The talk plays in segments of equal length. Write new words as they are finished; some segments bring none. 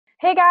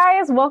Hey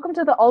guys, welcome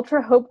to the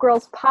Ultra Hope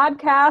Girls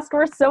podcast.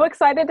 We're so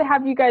excited to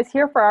have you guys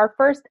here for our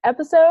first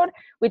episode.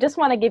 We just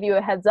want to give you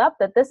a heads up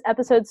that this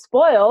episode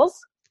spoils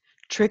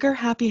Trigger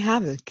Happy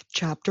Havoc,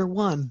 Chapter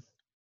 1.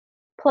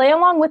 Play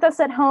along with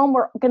us at home.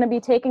 We're going to be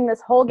taking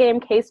this whole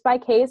game case by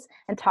case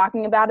and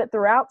talking about it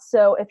throughout.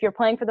 So if you're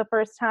playing for the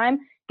first time,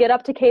 get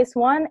up to case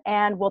 1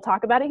 and we'll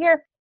talk about it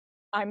here.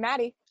 I'm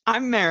Maddie.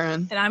 I'm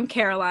Marin. And I'm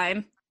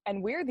Caroline.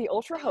 And we're the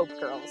Ultra Hope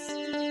Girls.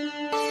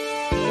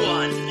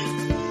 1,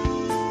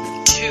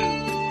 2.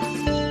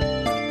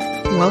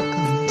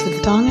 Welcome to the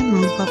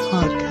Danganronpa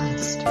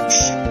podcast.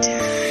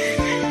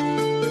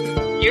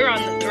 You're on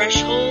the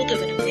threshold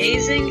of an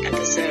amazing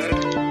episode.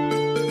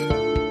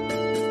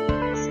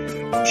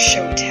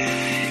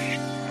 Showtime.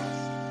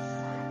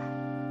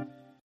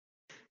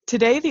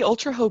 Today, the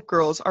Ultra Hope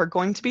Girls are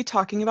going to be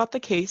talking about the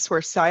case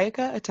where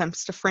Sayaka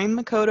attempts to frame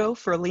Makoto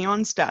for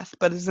Leon's death,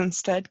 but is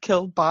instead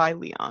killed by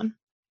Leon.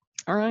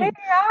 All right. Hey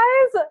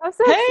guys, I'm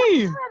so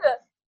excited.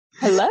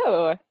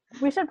 Hello.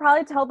 We should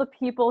probably tell the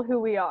people who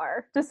we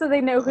are, just so they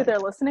know who they're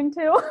listening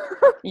to.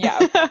 Yeah.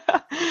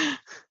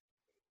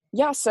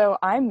 Yeah, so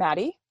I'm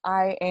Maddie.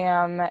 I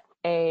am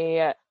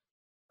a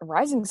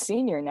rising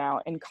senior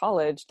now in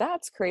college.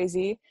 That's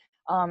crazy.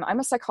 I'm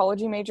a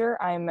psychology major.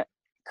 I'm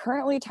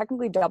currently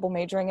technically double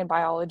majoring in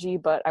biology,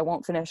 but I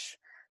won't finish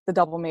the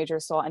double major,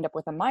 so I'll end up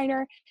with a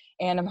minor,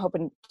 and I'm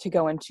hoping to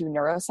go into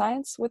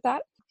neuroscience with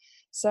that.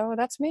 So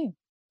that's me.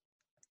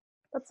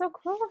 That's so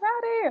cool,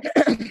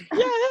 Maddie.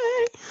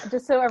 Yay!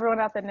 Just so everyone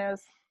out there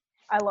knows,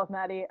 I love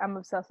Maddie. I'm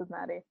obsessed with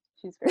Maddie.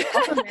 She's great.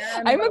 Also,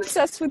 Marin, I'm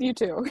obsessed with you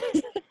too.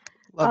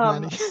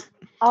 Love Maddie.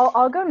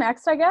 I'll go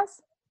next, I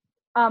guess.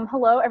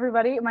 Hello,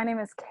 everybody. My name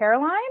is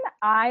Caroline.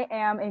 I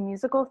am a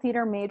musical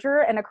theater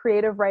major and a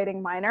creative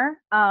writing minor.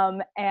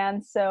 And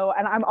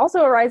I'm also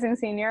a rising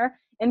senior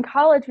in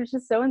college, which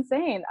is so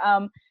insane.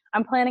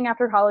 I'm planning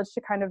after college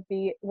to kind of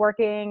be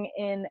working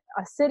in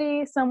a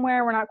city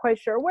somewhere. We're not quite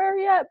sure where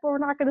yet, but we're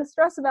not going to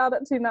stress about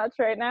it too much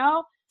right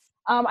now.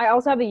 I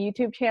also have a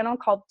YouTube channel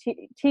called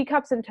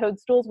Teacups and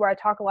Toadstools, where I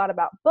talk a lot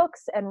about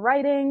books and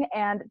writing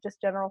and just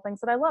general things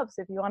that I love.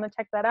 So if you want to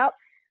check that out,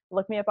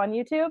 look me up on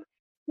YouTube.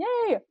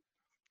 Yay!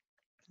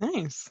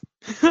 Nice.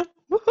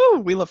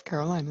 Woohoo! We love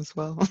Caroline as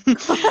well.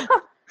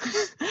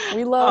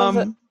 We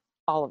love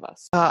all of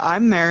us.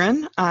 I'm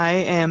Marin. I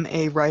am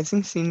a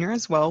rising senior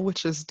as well,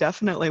 which is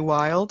definitely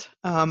wild.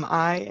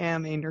 I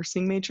am a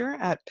nursing major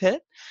at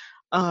Pitt,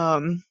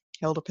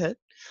 Hail to Pitt,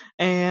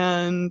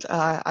 and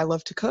I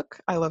love to cook.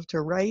 I love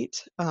to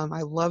write.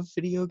 I love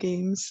video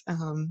games,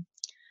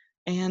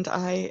 and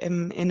I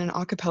am in an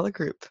a cappella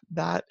group.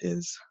 That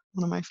is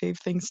one of my fave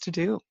things to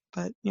do.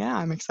 But yeah,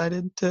 I'm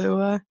excited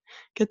to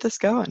get this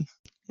going.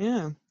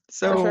 Yeah.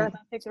 So For sure,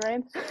 take the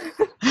reins.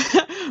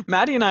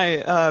 Maddie and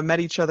I met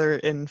each other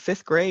in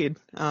 5th grade,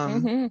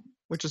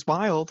 which is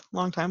wild,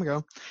 long time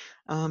ago.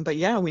 But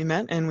yeah, we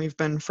met and we've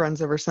been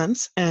friends ever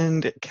since.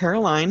 And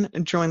Caroline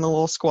joined the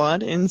little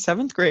squad in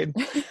 7th grade.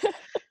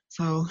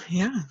 So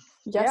yeah.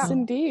 Yes,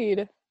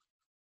 indeed.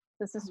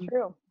 This is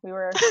true. We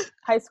were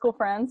high school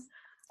friends,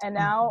 and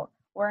now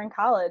we're in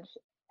college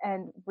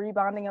and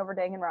rebonding over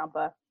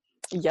Danganronpa.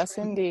 Yes,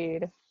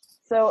 indeed.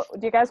 So,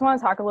 do you guys want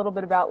to talk a little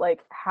bit about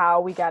like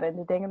how we got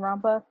into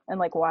Danganronpa and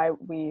like why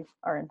we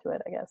are into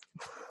it? I guess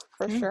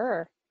for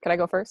sure. Can I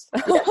go first?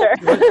 Yeah,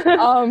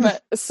 sure.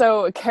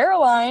 So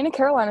Caroline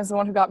is the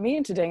one who got me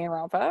into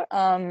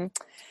Danganronpa.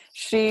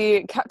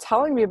 She kept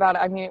telling me about it.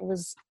 I mean, it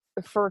was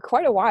for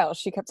quite a while.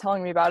 She kept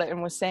telling me about it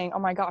and was saying, "Oh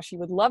my gosh, you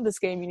would love this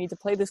game. You need to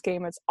play this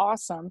game. It's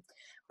awesome."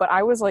 But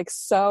I was like,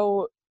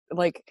 so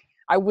like.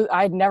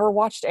 I'd never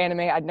watched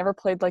anime. I'd never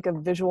played like a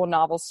visual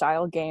novel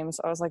style game.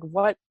 So I was like,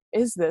 what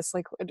is this?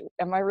 Like,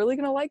 am I really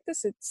going to like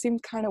this? It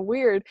seemed kind of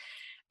weird.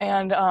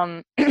 And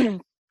I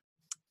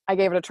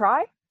gave it a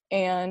try.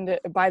 And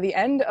by the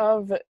end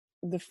of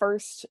the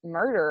first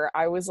murder,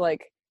 I was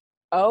like,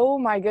 oh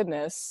my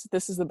goodness,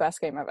 this is the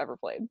best game I've ever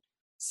played.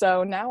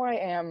 So now I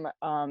am,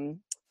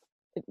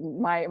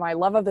 my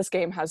love of this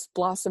game has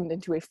blossomed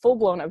into a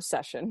full-blown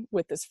obsession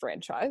with this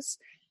franchise.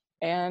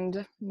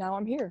 And now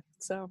I'm here,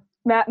 so...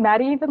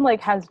 Maddie even like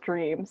has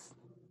dreams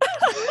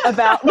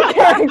about the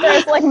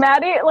characters. Like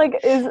Maddie like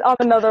is on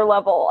another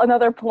level,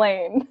 another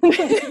plane.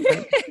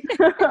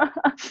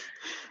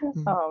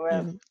 Oh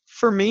man.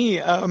 For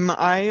me,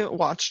 I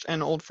watched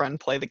an old friend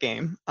play the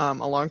game a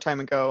long time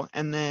ago,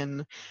 and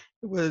then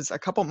it was a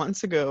couple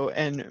months ago,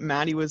 and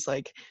Maddie was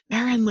like,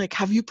 Marin, like,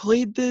 have you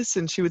played this?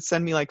 And she would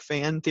send me like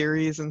fan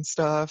theories and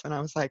stuff, and I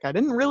was like, I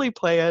didn't really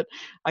play it.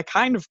 I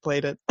kind of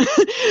played it.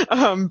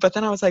 But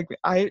then I was like,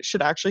 I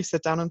should actually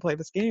sit down and play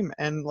this game.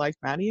 And like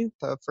Maddie,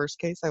 the first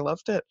case, I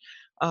loved it.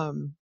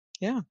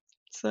 Yeah,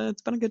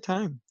 it's been a good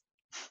time.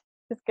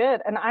 It's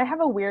good. And I have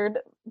a weird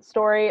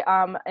story.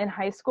 In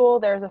high school,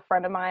 there's a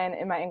friend of mine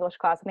in my English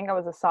class. I think I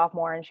was a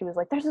sophomore, and she was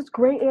like, there's this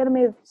great anime,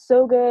 it's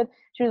so good.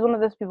 She was one of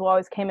those people who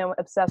always came in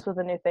obsessed with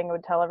a new thing and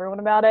would tell everyone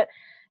about it.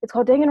 It's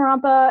called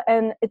Danganronpa,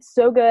 and it's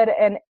so good.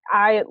 And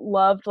I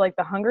loved like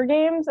the Hunger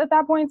Games at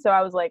that point, so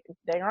I was like,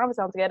 Danganronpa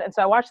sounds good. And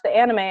so I watched the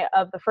anime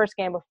of the first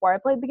game before I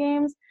played the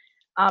games.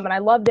 And I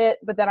loved it,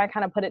 but then I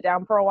kind of put it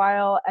down for a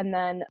while. And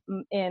then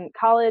in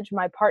college,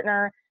 my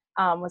partner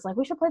was like,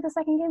 we should play the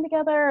second game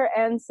together.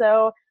 And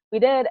so we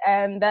did,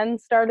 and then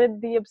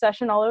started the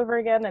obsession all over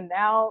again. And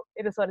now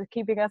it is what is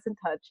keeping us in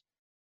touch.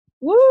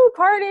 Woo,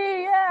 party!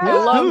 Yeah.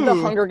 I love the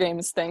Woohoo! Hunger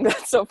Games thing.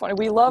 That's so funny.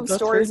 We love That's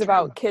stories very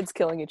about true. kids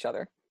killing each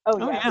other. Oh,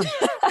 Oh yeah.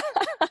 yeah,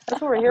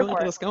 That's what we're here really for.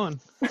 get us going.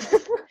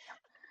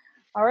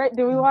 All right,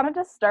 do we want to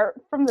just start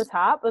from the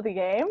top of the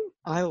game?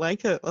 I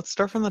like it. Let's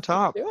start from the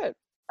top. Do it.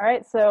 All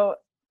right, so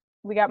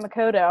we got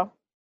Makoto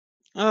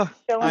Oh,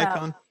 showing up.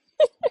 icon.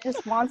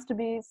 Just wants to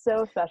be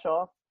so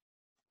special.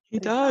 He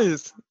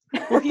does.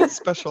 Well, he's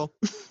special.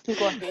 He's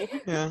lucky.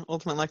 Yeah,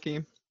 ultimate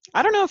lucky.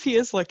 I don't know if he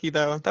is lucky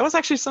though. That was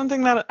actually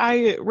something that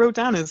I wrote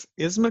down: is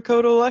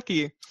Makoto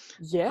lucky?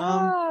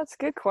 Yeah, that's a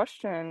good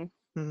question.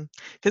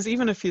 Because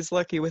even if he's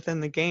lucky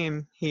within the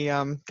game, he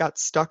got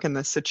stuck in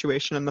this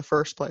situation in the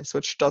first place,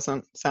 which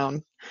doesn't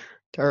sound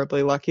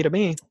terribly lucky to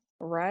me.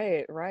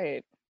 Right.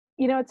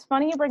 You know, it's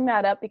funny you bring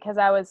that up because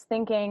I was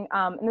thinking,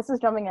 and this is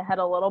jumping ahead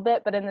a little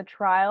bit, but in the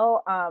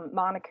trial,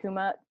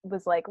 Monokuma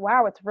was like,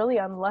 wow, it's really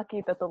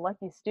unlucky that the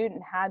lucky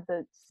student had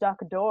the stuck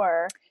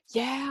door.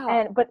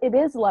 Yeah. But it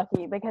is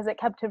lucky because it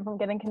kept him from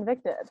getting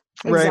convicted.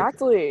 Right.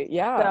 Exactly.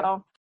 Yeah.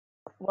 So,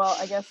 well,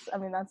 I guess, I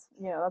mean, that's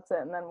it.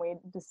 And then we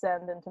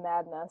descend into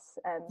madness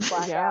and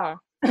black Yeah. out.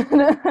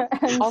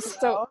 And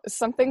Also,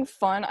 something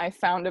fun I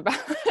found about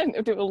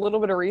do a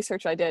little bit of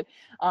research I did.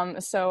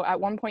 So at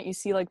one point you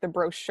see like the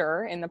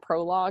brochure in the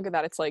prologue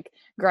that it's like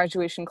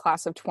graduation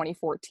class of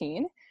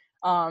 2014.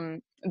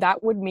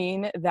 That would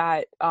mean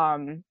that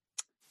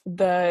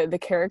the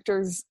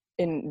characters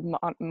in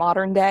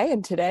modern day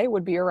and today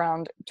would be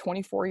around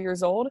 24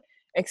 years old,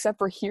 except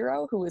for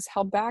Hiro, who is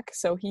held back,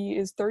 so he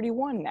is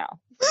 31 now.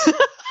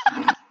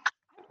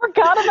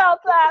 Forgot about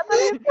that.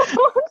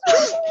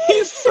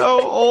 He's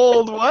so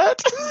old. What?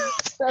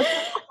 That's so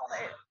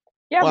funny.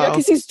 Yeah, Wow.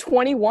 because he's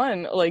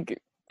 21, like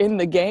in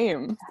the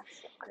game.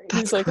 That's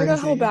He's like, I got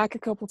held crazy. back a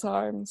couple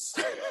times.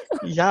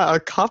 Yeah, a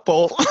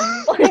couple.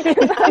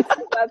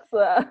 that's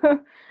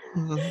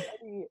Mhm.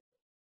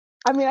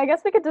 I mean, I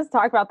guess we could just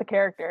talk about the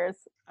characters.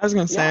 I was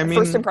gonna say. Yeah, I mean,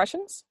 first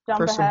impressions. Jump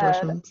first ahead.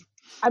 impressions.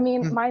 I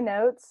mean, Hmm. my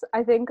notes,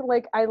 I think,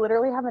 like, I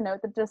literally have a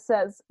note that just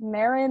says,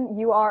 Marin,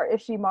 you are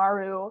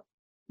Ishimaru,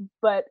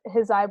 but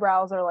his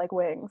eyebrows are like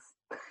wings.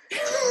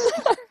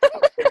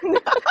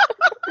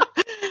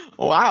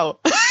 Wow.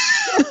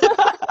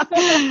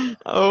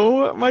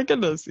 Oh my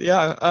goodness.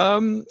 Yeah.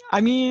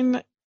 I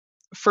mean,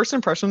 first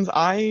impressions,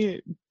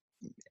 I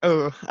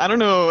don't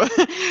know.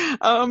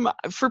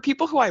 For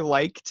people who I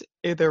liked,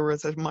 there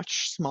was a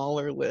much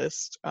smaller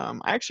list. I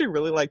actually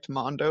really liked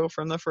Mondo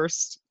from the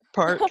first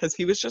part because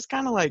he was just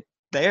kind of like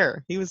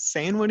there. He was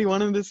saying what he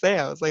wanted to say.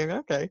 I was like,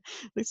 okay,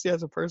 at least he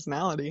has a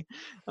personality.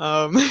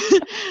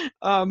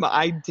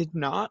 I did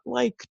not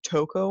like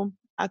Toko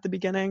at the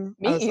beginning.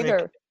 I Me was either.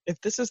 like, if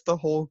this is the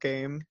whole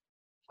game,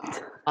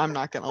 I'm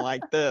not gonna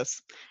like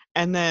this.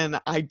 And then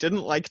I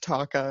didn't like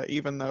Taka,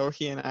 even though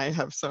he and I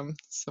have some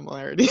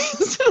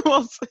similarities,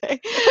 we'll say.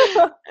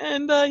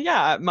 And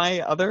yeah, my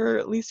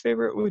other least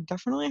favorite would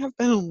definitely have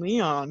been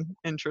Leon,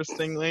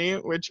 interestingly,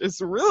 which is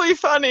really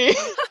funny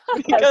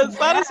because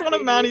that is one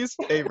of Maddie's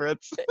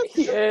favorites.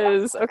 He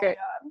is. Okay.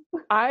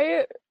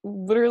 I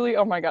literally,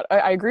 oh my god,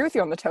 I agree with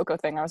you on the Toko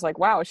thing. I was like,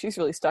 wow, she's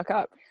really stuck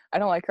up. I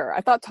don't like her.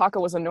 I thought Taka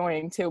was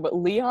annoying too, but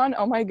Leon,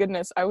 oh my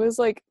goodness, I was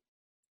like,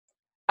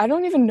 I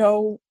don't even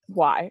know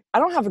why. I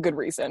don't have a good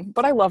reason,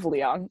 but I love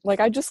Leon. Like,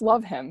 I just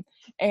love him.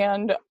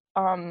 And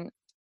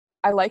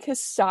I like his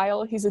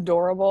style. He's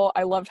adorable.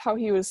 I loved how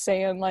he was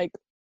saying, like,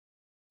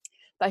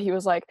 that he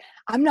was like,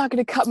 I'm not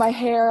going to cut my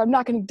hair. I'm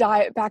not going to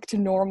dye it back to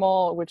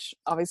normal, which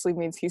obviously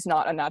means he's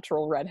not a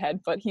natural redhead,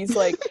 but he's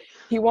like,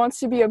 he wants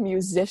to be a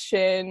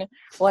musician.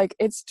 Like,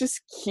 it's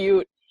just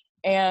cute.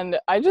 And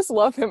I just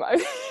love him.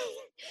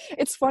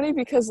 It's funny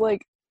because,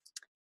 like,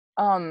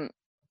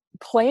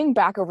 playing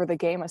back over the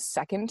game a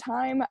second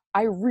time,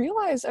 I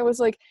realized I was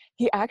like,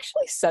 he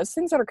actually says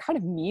things that are kind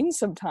of mean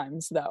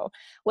sometimes, though.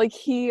 Like,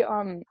 he,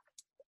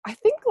 I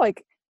think,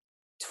 like,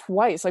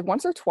 twice, like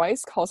once or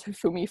twice, calls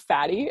Hifumi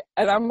fatty,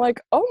 and I'm like,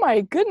 oh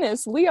my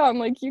goodness, Leon,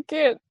 like, you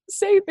can't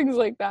say things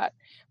like that.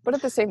 But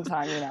at the same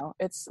time, you know,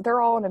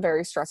 they're all in a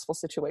very stressful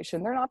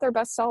situation. They're not their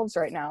best selves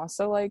right now,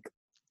 so, like,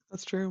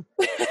 That's true.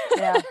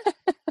 Yeah.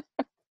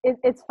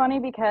 It's funny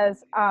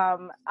because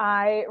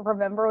I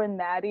remember when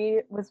Maddie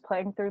was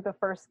playing through the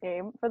first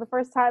game for the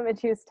first time, and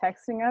she was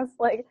texting us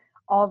like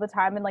all the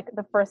time, and like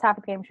the first half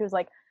of the game she was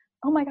like,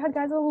 oh my god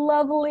guys, I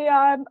love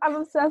Leon, I'm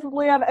obsessed with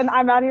Leon, and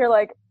I'm out here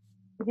like,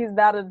 he's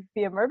about to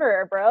be a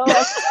murderer, bro.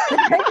 Like,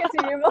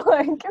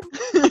 like,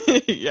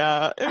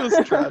 Yeah, it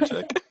was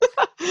tragic.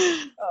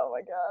 oh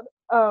my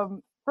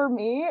god. For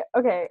me,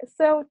 okay,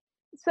 so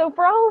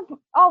for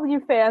all of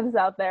you fans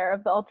out there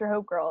of the Ultra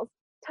Hope Girls,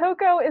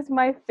 Toko is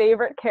my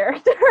favorite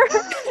character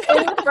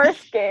in the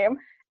first game,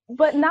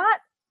 but not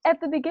at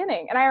the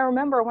beginning. And I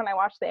remember when I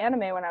watched the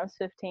anime when I was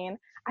 15,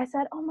 I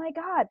said, oh my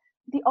god,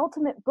 the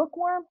ultimate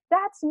bookworm,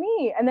 that's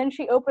me. And then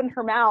she opened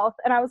her mouth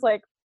and I was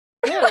like,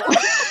 ew.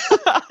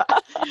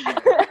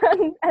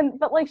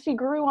 But like she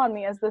grew on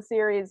me as the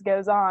series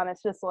goes on.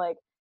 It's just like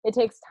it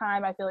takes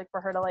time, I feel like,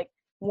 for her to like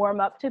warm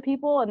up to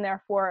people, and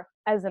therefore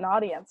as an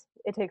audience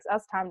it takes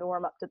us time to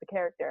warm up to the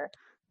character.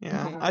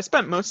 Yeah, I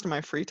spent most of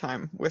my free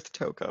time with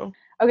Toko.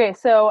 Okay,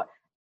 so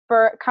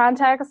for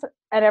context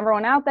and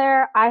everyone out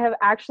there, I have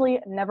actually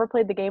never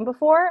played the game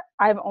before.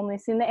 I've only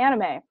seen the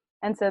anime,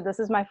 and so this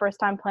is my first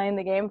time playing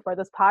the game for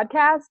this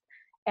podcast.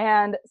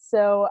 And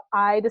so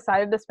I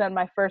decided to spend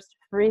my first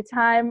free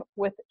time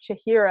with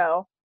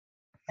Chihiro.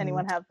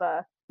 Anyone have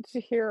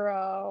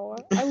Chihiro.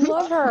 I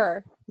love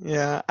her.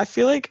 Yeah, I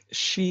feel like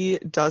she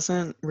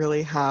doesn't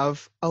really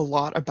have a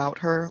lot about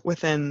her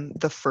within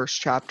the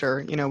first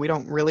chapter. You know, we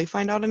don't really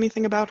find out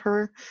anything about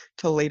her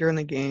till later in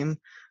the game.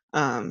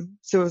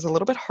 So it was a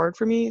little bit hard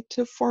for me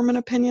to form an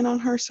opinion on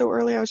her so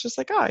early. I was just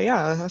like, oh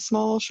yeah, a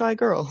small shy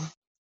girl.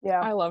 Yeah,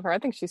 I love her. I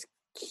think she's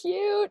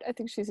cute. I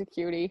think she's a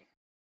cutie.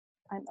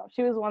 I know.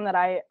 She was one that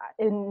I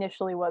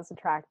initially was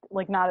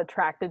not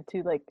attracted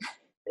to like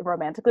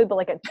romantically, but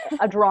like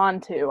a drawn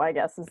to, I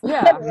guess is the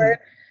word.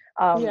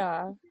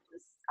 Yeah.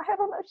 I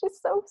don't know. She's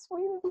so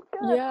sweet and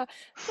good. Yeah.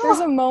 There's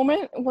a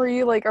moment where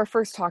you like are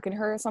first talking to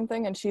her or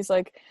something, and she's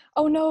like,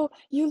 "Oh no,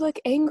 you look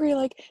angry.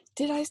 Like,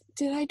 did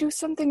I do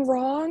something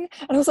wrong?"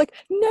 And I was like,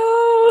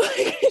 "No,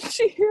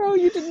 Chihiro,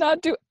 you did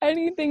not do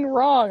anything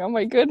wrong. Oh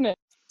my goodness,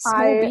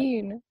 small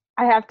bean."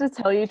 I have to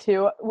tell you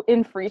too,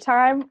 in free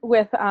time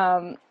with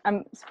I'm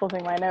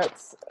flipping my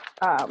notes.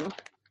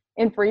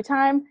 In free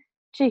time,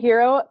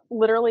 Chihiro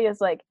literally is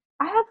like,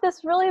 I have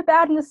this really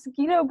bad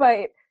mosquito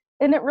bite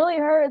and it really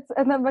hurts.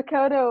 And then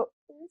Makoto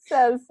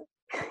says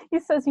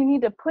you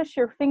need to push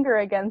your finger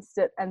against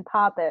it and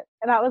pop it.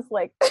 And I was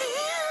like,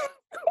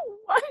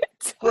 what?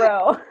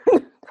 Bro.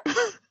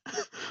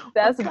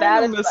 That's what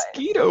bad kind of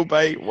mosquito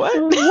bite. What?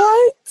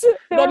 What?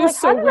 That is like,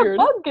 so how weird. Did a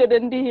bug get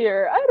into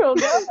here? I don't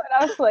know. And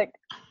I was like,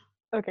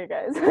 okay,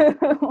 guys.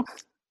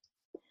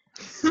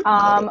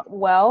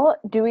 Well,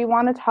 do we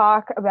want to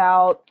talk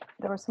about,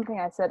 there was something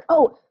I said.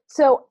 Oh,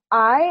 so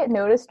I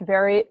noticed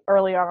very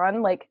early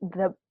on, like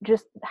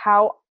just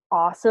how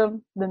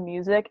awesome the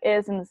music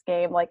is in this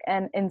game, like,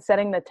 and in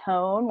setting the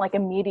tone, like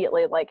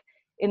immediately, like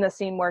in the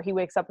scene where he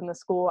wakes up in the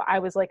school, I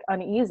was like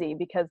uneasy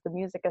because the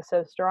music is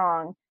so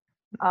strong.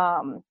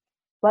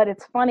 But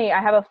it's funny.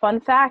 I have a fun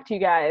fact, you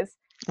guys.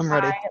 I'm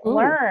ready. I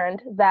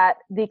learned that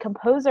the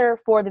composer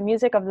for the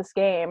music of this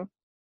game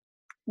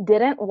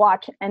didn't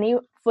watch any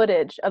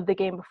footage of the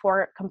game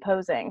before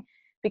composing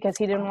because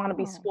he didn't want to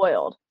be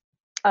spoiled,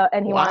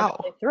 and he wanted to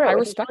play through. I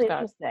respect really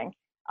that. Interesting,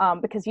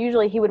 because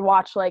usually he would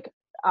watch like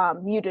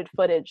muted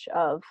footage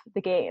of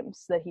the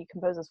games that he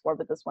composes for,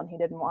 but this one he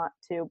didn't want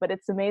to. But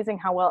it's amazing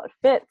how well it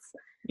fits.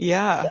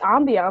 Yeah, the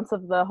ambiance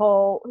of the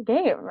whole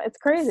game. It's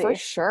crazy. For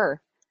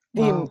sure.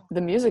 The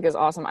music is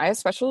awesome. I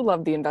especially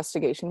love the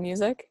investigation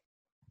music.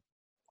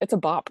 It's a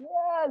bop.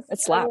 Yes,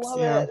 it slaps. I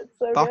love it. It's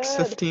so Box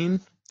good.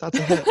 15. That's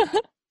a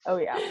hit. Oh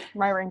yeah,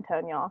 my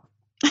ringtone, y'all.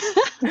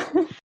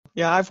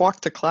 Yeah, I've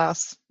walked to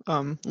class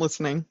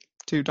listening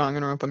to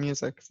Danganronpa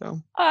music, so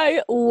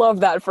I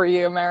love that for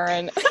you,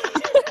 Marin.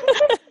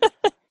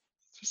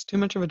 it's just too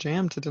much of a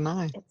jam to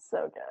deny. It's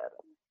so good.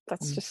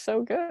 That's just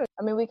so good.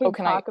 I mean, we can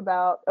talk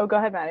about. Oh, go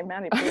ahead,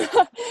 Maddie. Please.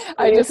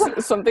 I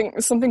just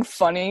something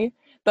funny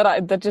that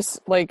I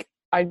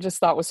just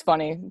thought was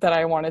funny that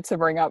I wanted to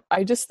bring up.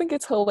 I just think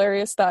it's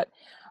hilarious that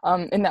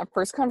in that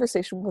first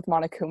conversation with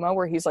Monokuma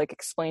where he's like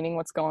explaining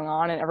what's going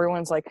on and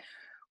everyone's like,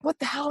 what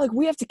the hell? Like,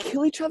 we have to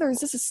kill each other? Is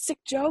this a sick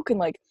joke? And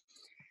like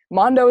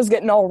Mondo is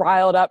getting all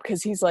riled up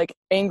because he's like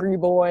angry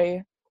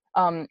boy.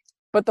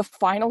 But the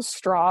final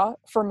straw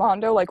for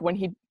Mondo, like when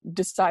he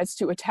decides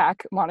to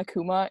attack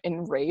Monokuma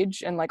in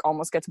rage and like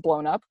almost gets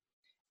blown up,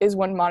 is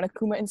when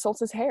Monokuma insults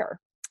his hair.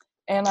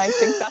 And I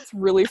think that's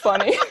really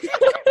funny.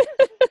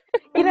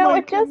 You know,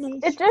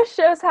 it just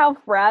shows how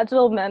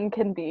fragile men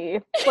can be.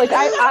 Like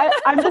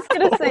I'm just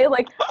gonna say,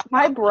 like,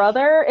 my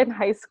brother in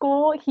high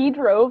school, he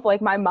drove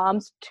like my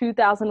mom's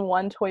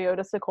 2001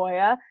 Toyota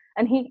Sequoia,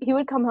 and he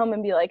would come home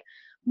and be like,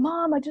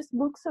 "Mom, I just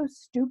look so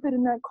stupid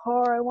in that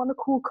car. I want a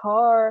cool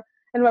car."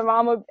 And my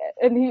mom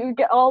he would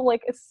get all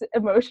like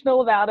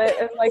emotional about it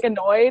and like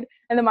annoyed.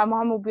 And then my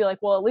mom would be like,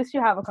 "Well, at least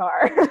you have a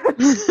car."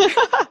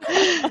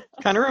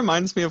 Kind of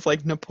reminds me of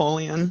like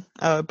Napoleon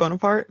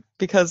Bonaparte,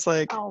 because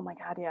like, oh my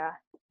god, yeah.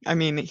 I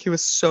mean, he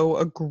was so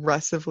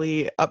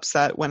aggressively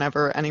upset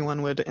whenever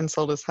anyone would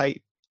insult his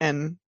height.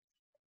 And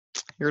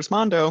here's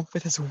Mondo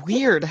with his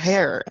weird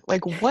hair.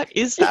 Like, what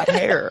is that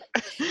hair?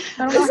 I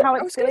don't know how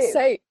it's I was gonna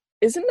say,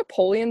 isn't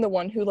Napoleon the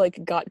one who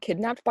like got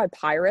kidnapped by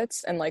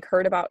pirates and like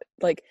heard about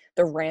like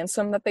the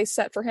ransom that they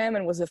set for him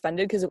and was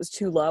offended because it was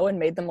too low and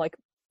made them like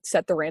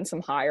set the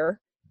ransom higher?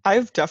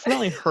 I've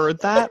definitely heard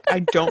that. I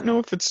don't know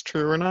if it's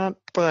true or not,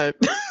 but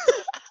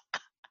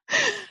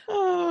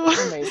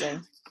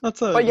Amazing.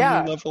 That's a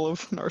new level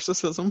of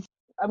narcissism.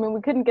 I mean,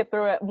 we couldn't get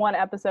through it one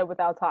episode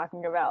without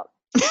talking about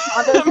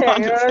Mondo's hair.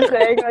 You know what I'm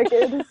saying? Like,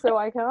 it is so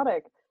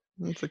iconic.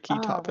 It's a key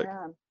topic.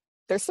 Man.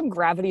 there's some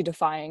gravity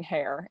defying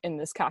hair in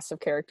this cast of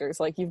characters.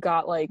 Like you've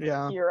got like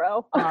Yeah.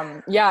 Hero.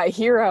 a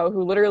hero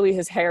who literally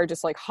his hair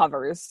just like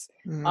hovers.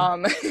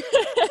 Mhm.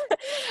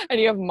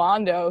 And you have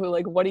Mondo who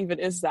like, what even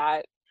is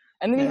that?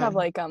 And then you Yeah. have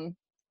like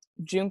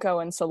Junko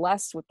and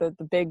Celeste with the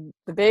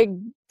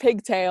big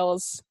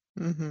pigtails.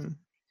 Mhm.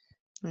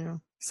 Yeah.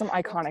 Some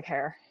iconic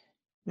hair.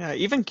 Yeah,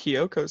 even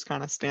Kyoko's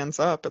kind of stands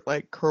up. It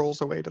like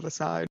curls away to the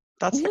side.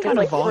 That's the It's kind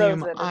of like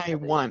volume frozen I into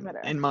the want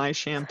emitter. in my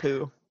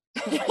shampoo.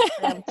 My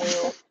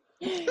shampoo.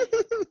 Oh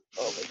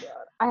my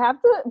god. I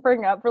have to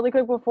bring up really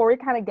quick before we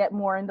kind of get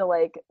more into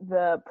like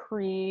the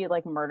pre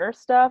like murder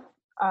stuff.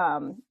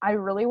 I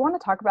really want to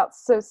talk about,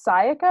 so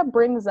Sayaka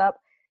brings up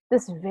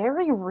this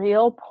very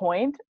real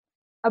point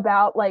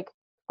about like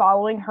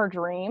following her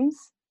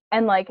dreams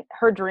and like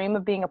her dream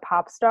of being a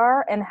pop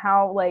star, and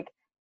how like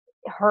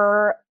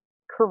her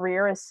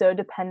career is so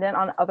dependent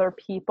on other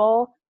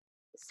people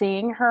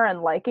seeing her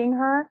and liking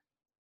her.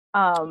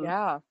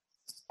 Yeah.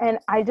 And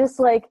I just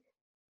like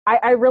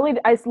I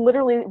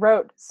literally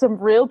wrote some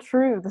real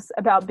truths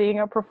about being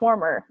a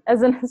performer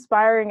as an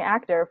aspiring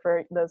actor,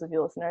 for those of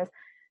you listeners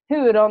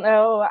who don't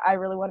know. I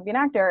really want to be an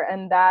actor,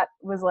 and that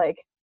was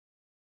like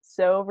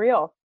so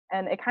real,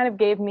 and it kind of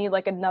gave me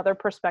like another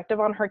perspective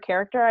on her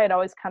character. I had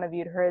always kind of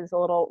viewed her as a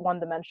little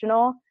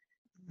one-dimensional,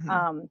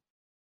 Mhm.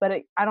 but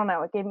I don't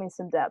know, it gave me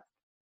some depth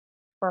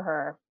for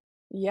her.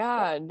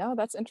 Yeah, no,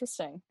 that's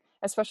interesting.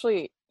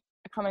 Especially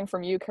coming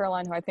from you,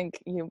 Caroline, who I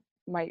think you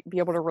might be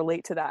able to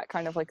relate to that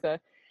kind of like the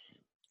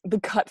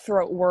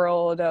cutthroat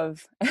world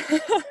of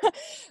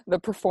the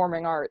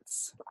performing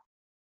arts.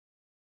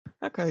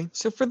 Okay,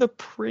 so for the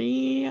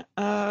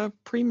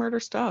pre-murder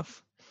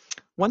stuff,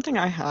 one thing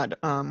I had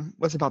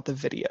was about the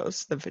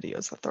videos that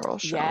they're all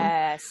shown.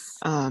 Yes.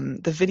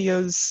 The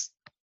videos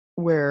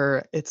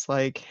where it's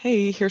like,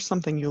 hey, here's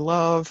something you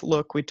love.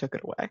 Look, we took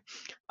it away.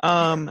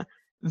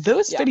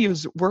 Those Yeah.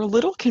 videos were a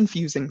little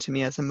confusing to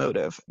me as a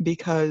motive,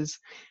 because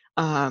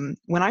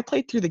when I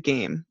played through the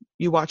game,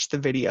 you watch the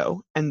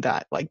video and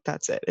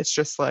that's it. It's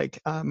just like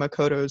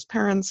Makoto's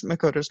parents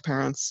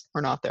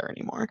are not there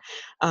anymore.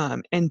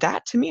 And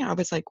that to me, I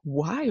was like,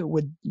 why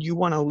would you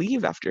want to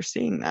leave after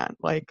seeing that?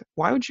 Like,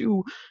 why would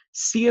you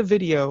see a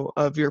video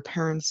of your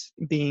parents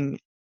being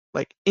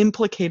like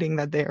implicating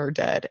that they are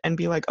dead and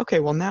be like, okay,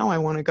 well now I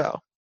want to go.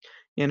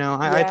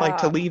 I'd like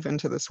to Yeah. leave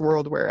into this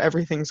world where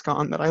everything's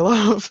gone that I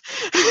love.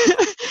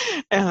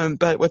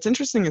 But what's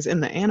interesting is in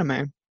the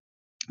anime,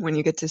 when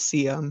you get to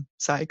see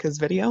Sayaka's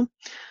video,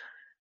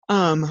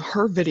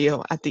 her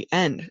video at the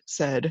end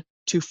said,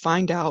 to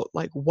find out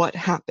like what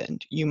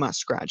happened, you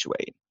must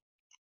graduate.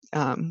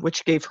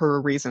 Which gave her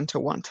a reason to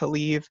want to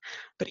leave.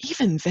 But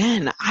even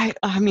then,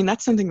 I mean,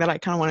 that's something that I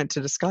kind of wanted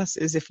to discuss,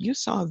 is if you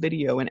saw a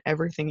video and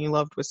everything you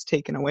loved was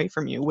taken away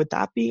from you, would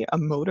that be a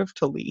motive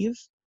to leave?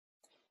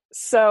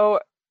 So,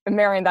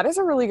 Marion, that is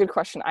a really good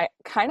question. I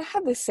kind of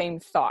had the same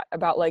thought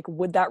about like,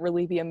 would that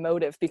really be a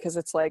motive? Because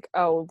it's like,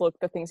 oh, look,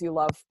 the things you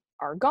love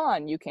are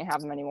gone. You can't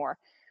have them anymore.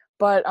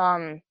 But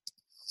I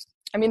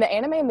mean, the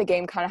anime and the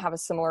game kind of have a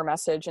similar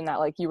message in that,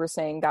 like you were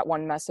saying, that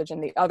one message,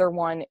 and the other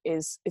one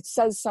is it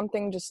says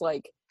something just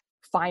like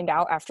find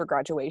out after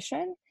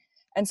graduation.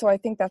 And so I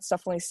think that's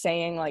definitely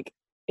saying like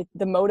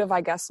the motive,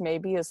 I guess,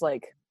 maybe is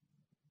like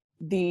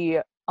the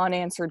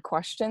unanswered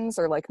questions,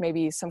 or like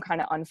maybe some kind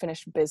of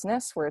unfinished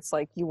business where it's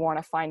like you want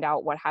to find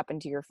out what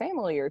happened to your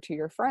family or to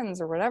your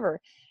friends or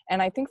whatever.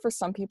 And I think for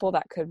some people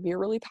that could be a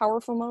really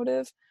powerful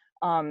motive,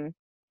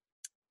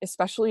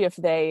 especially if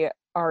they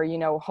are,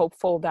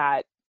 hopeful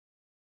that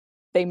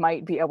they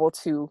might be able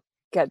to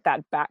get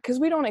that back, because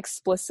we don't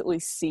explicitly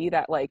see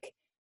that like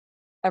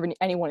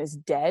anyone is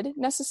dead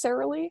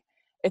necessarily.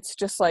 It's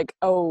just like,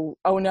 oh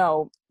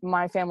no,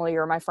 my family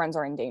or my friends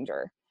are in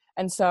danger.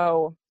 And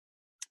so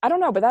I don't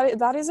know, but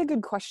that is a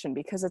good question,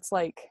 because it's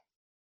like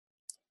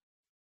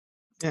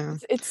Yeah.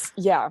 it's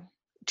yeah.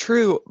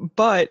 True,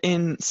 but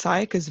in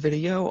Sayaka's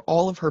video,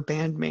 all of her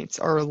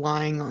bandmates are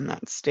lying on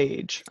that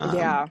stage.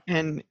 Yeah.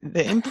 And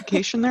the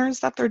implication there is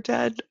that they're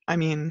dead. I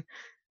mean,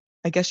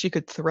 I guess you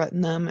could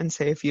threaten them and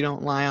say, if you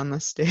don't lie on the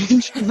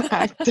stage and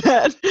act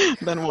dead,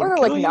 then we'll Or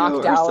like kill you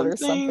knocked or out or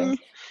something. something.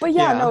 But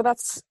yeah, Yeah. no,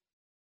 that's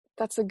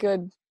a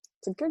good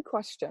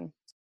question.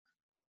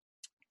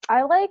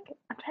 I'm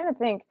trying to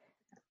think.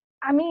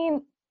 I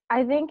mean,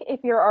 I think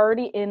if you're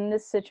already in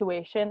this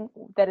situation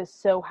that is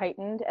so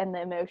heightened and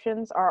the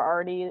emotions are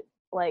already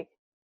like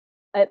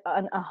at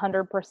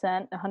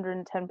 100%,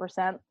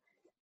 110%,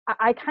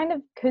 I kind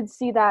of could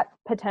see that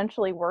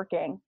potentially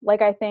working.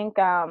 Like, I think,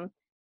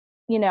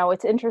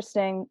 it's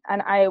interesting.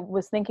 And I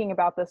was thinking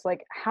about this,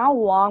 like, how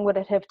long would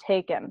it have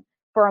taken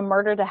for a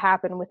murder to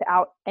happen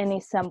without any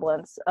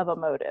semblance of a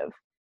motive?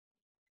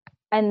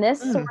 And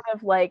this sort Mm.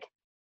 of like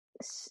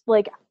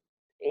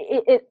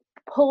it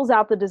pulls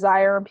out the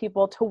desire in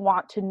people to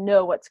want to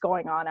know what's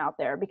going on out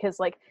there, because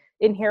like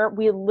in here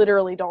we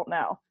literally don't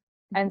know.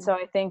 And so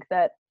I think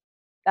that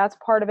that's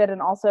part of it.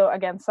 And also,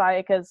 again,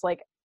 Sayaka's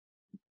like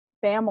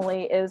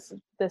family is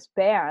this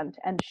band,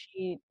 and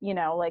she,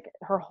 like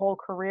her whole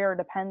career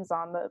depends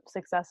on the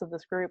success of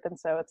this group. And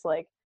so it's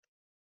like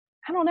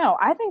I don't know.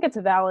 I think it's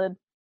valid.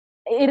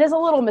 It is a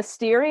little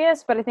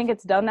mysterious, but I think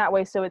it's done that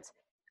way so it's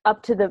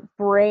up to the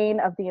brain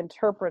of the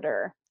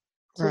interpreter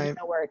to Right.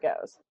 know where it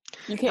goes.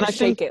 You And can't I shake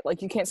think it.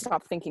 Like, you can't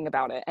stop thinking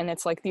about it. And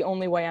it's like the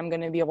only way I'm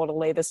going to be able to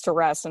lay this to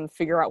rest and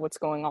figure out what's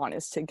going on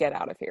is to get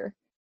out of here.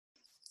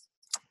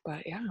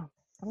 But yeah. I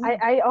don't know.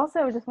 I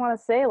also just want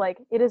to say, like,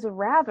 it is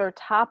rather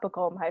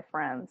topical, my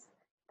friends,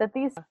 that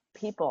these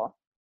people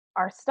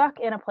are stuck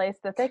in a place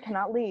that they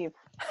cannot leave.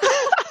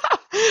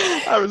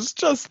 I was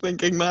just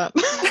thinking that.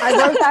 I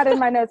wrote that in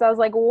my notes. I was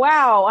like,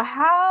 wow,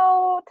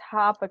 how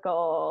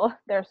topical.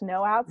 There's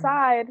no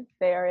outside,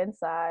 they are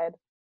inside.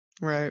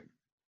 Right.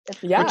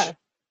 Yeah. Which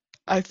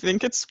I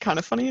think it's kind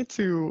of funny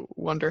to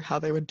wonder how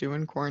they would do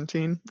in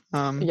quarantine.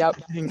 Yep.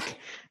 I think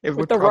it With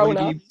would the probably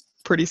Rona. be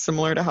pretty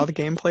similar to how the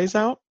game plays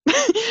out. But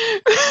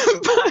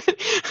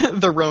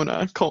the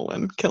Rona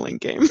killing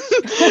game.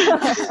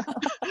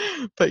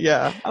 But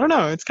yeah, I don't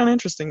know. It's kind of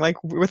interesting. Like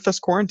with this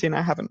quarantine,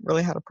 I haven't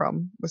really had a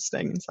problem with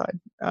staying inside.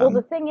 Well,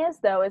 the thing is,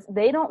 though, is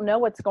they don't know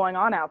what's going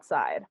on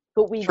outside,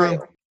 but we True.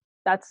 do.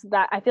 That's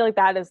that. I feel like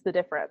that is the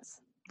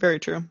difference. Very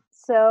true.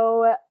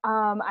 So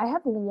I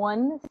have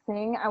one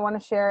thing I want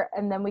to share,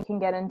 and then we can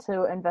get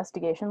into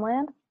investigation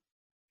land.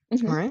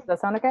 Mhm. All right. Does that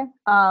sound okay?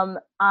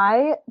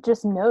 I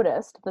just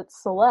noticed that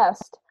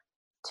Celeste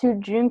to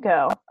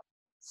Junko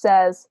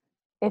says,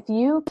 if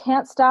you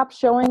can't stop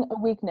showing a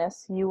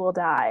weakness, you will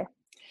die.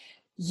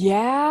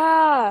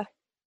 Yeah. I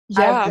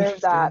Yeah.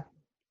 observed that.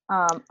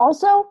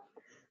 Also,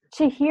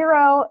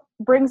 Chihiro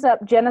brings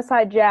up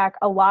Genocide Jack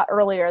a lot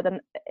earlier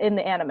than in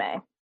the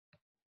anime.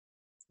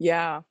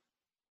 Yeah.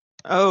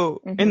 Oh,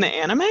 in the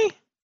anime?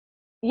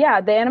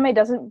 Yeah, the anime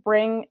doesn't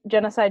bring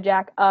Genocide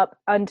Jack up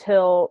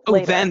until Oh,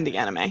 later. then the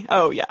anime.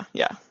 Oh, yeah,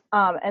 yeah.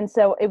 And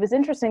so it was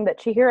interesting that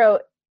Chihiro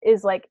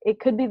is like, it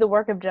could be the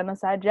work of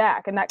Genocide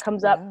Jack, and that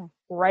comes up Yeah.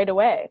 right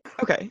away.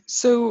 Okay,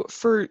 so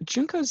for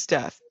Junko's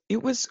death,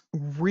 it was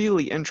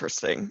really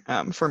interesting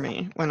for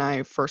me when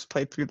I first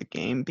played through the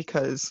game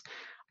because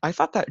I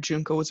thought that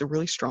Junko was a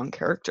really strong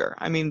character.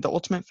 I mean, the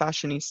ultimate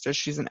fashionista,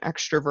 she's an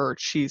extrovert,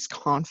 she's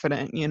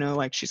confident, you know,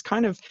 like she's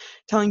kind of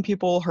telling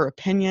people her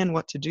opinion,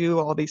 what to do,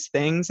 all these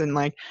things, and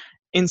like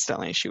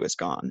instantly she was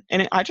gone.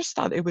 And I just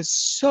thought it was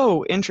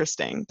so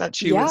interesting that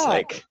she was Yeah.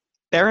 like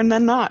there and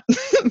then not.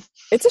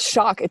 It's a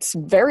shock. It's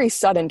very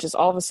sudden. Just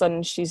all of a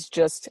sudden, she's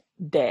just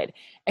dead.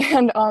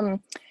 And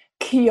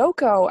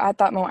Kyoko, at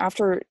that moment,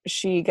 after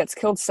she gets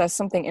killed, says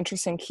something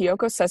interesting.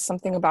 Kyoko says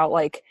something about,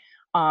 like,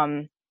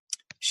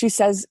 she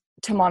says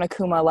to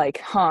Monokuma, like,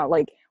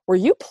 like, were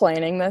you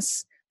planning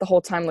this the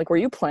whole time? Like, were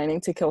you planning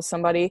to kill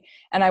somebody?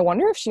 And I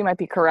wonder if she might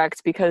be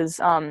correct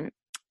because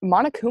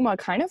Monokuma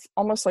kind of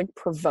almost, like,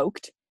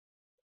 provoked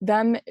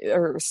them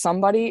or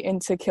somebody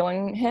into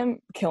killing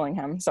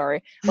him,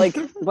 sorry, like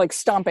like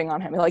stomping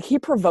on him. Like, he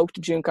provoked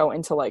Junko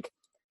into like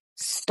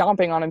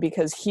stomping on him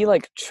because he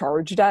like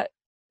charged at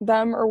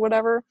them or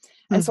whatever.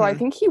 And so I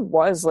think he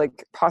was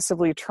like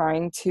possibly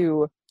trying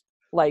to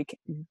like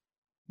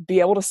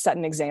be able to set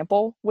an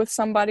example with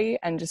somebody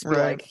and just be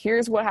Right. like,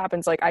 here's what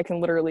happens, like I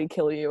can literally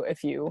kill you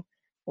if you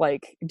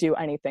like do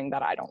anything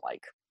that I don't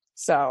like.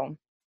 So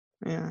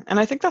Yeah, and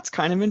I think that's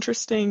kind of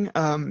interesting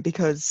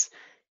because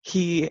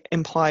he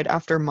implied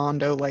after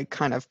Mondo like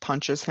kind of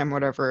punches him,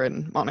 whatever,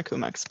 and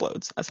Monokuma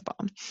explodes as a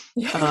bomb.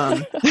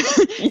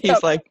 He's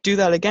Yep. like, do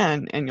that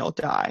again and you'll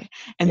die.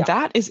 And Yeah.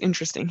 that is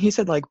interesting. He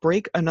said, like,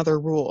 break another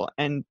rule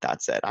and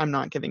that's it. I'm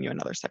not giving you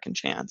another second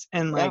chance.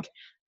 And Yeah. like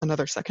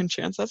another second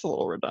chance, that's a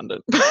little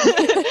redundant.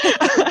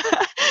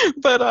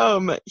 But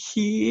I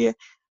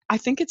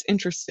think it's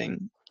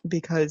interesting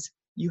because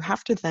you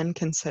have to then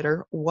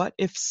consider what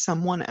if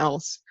someone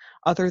else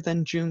other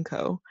than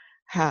Junko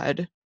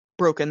had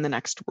broken the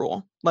next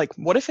rule. Like,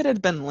 what if it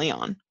had been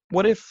Leon?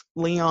 What if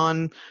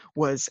Leon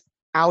was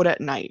out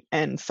at night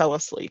and fell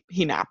asleep?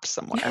 He napped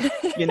somewhere,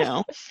 you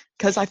know?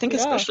 Because I think Yeah.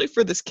 especially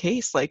for this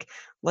case, like,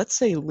 let's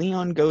say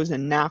Leon goes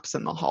and naps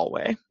in the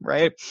hallway,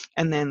 right?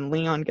 And then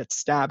Leon gets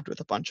stabbed with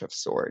a bunch of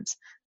swords.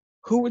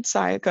 Who would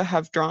Sayaka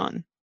have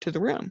drawn to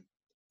the room?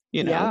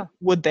 You know, Yeah.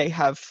 would they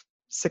have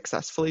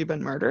successfully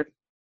been murdered?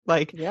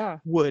 Like, Yeah.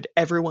 would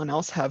everyone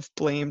else have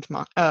blamed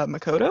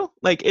Makoto?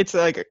 Like, it's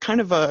like a kind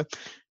of a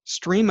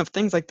stream of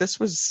things. Like, this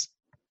was,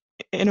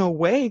 in a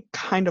way,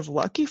 kind of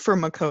lucky for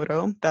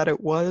Makoto that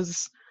it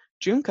was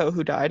Junko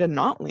who died and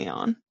not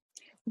Leon.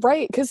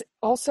 Right, because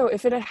also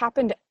if it had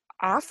happened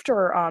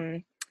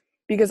after,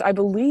 because I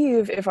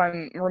believe, if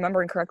I'm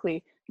remembering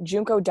correctly,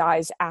 Junko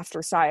dies after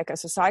Sayaka.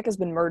 So Sayaka's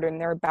been murdered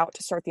and they're about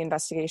to start the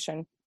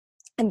investigation.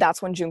 And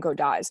that's when Junko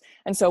dies.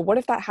 And so what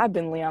if that had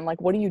been Leon?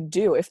 Like, what do you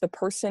do if the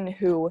person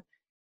who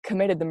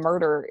committed the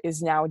murder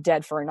is now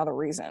dead for another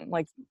reason?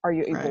 Like, are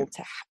you able Right.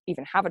 to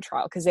even have a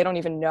trial? Because they don't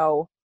even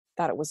know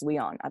that it was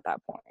Leon at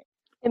that point.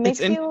 It makes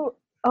you,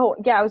 oh,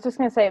 yeah, I was just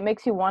going to say, it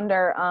makes you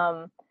wonder,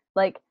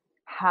 like,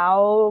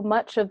 how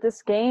much of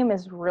this game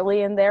is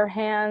really in their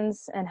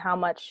hands and how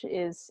much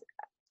is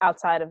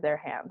outside of their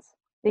hands.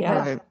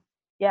 Because,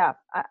 Right.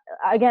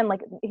 again,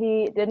 like,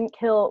 he didn't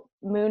kill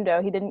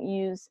Mundo. He didn't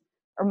use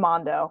or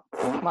Mondo.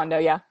 Mondo,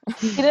 yeah.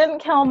 He didn't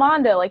kill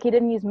Mondo. Like, he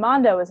didn't use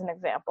Mondo as an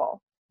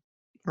example.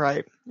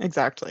 Right,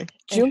 exactly.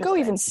 Junko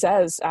even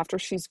says after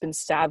she's been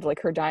stabbed,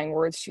 like her dying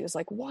words, she was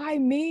like, "Why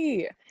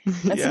me?"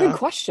 That's a good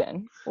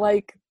question.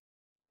 Like,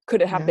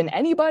 could it have been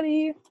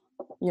anybody?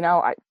 You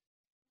know,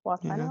 We'll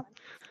have to find out.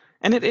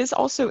 And it is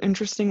also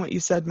interesting what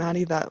you said,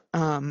 Maddie, that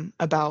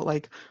about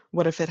like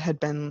what if it had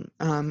been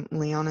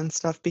Leon and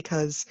stuff,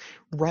 because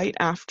right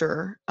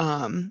after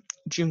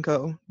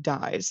Junko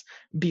dies,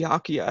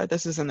 Byakuya,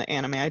 this is in the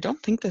anime, I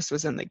don't think this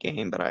was in the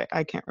game, but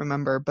I can't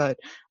remember, but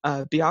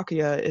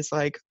Byakuya is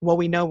like, well,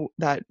 we know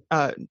that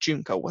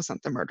Junko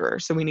wasn't the murderer,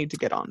 so we need to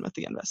get on with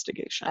the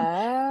investigation.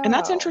 And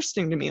that's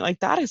interesting to me.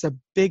 Like, that is a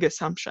big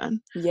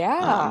assumption.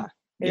 Yeah.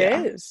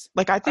 It is.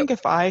 Like, I think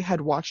if I had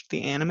watched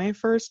the anime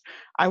first,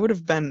 I would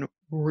have been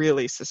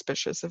really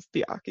suspicious of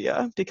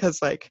Byakuya,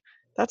 because, like,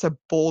 that's a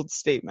bold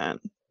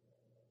statement.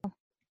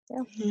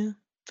 Yeah.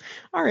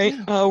 All right.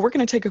 We're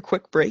going to take a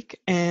quick break,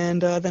 and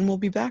then we'll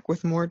be back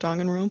with more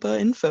Danganronpa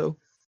info.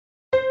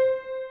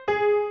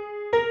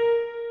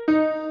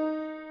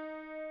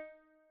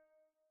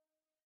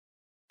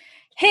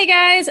 Hey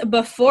guys,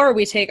 before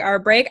we take our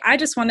break, I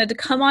just wanted to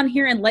come on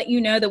here and let you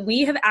know that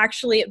we have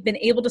actually been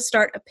able to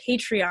start a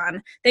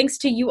Patreon. Thanks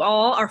to you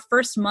all, our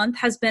first month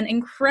has been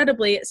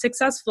incredibly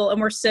successful,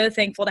 and we're so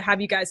thankful to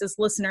have you guys as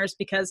listeners,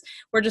 because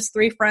we're just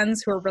three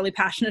friends who are really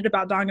passionate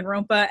about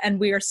Danganronpa,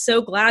 and we are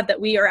so glad that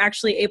we are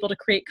actually able to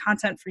create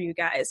content for you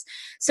guys.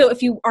 So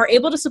if you are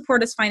able to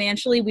support us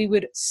financially, we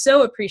would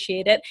so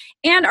appreciate it.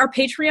 And our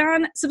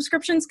Patreon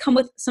subscriptions come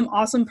with some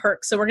awesome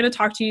perks, so we're going to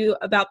talk to you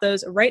about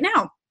those right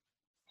now.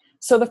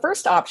 So the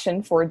first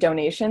option for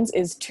donations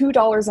is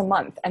 $2 a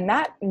month, and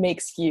that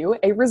makes you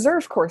a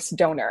reserve course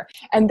donor.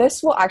 And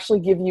this will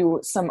actually give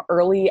you some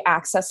early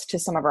access to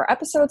some of our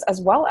episodes,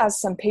 as well as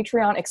some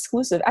Patreon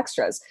exclusive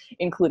extras,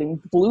 including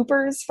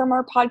bloopers from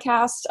our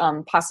podcast,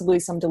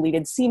 possibly some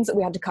deleted scenes that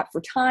we had to cut for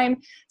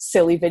time,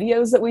 silly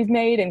videos that we've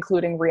made,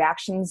 including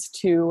reactions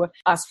to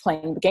us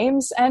playing the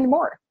games, and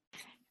more.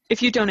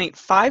 If you donate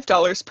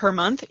 $5 per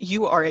month,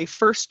 you are a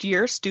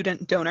first-year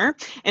student donor.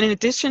 And in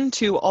addition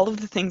to all of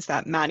the things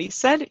that Maddie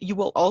said, you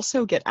will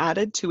also get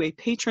added to a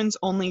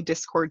patrons-only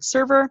Discord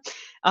server.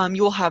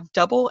 You will have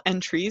double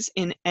entries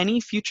in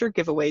any future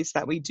giveaways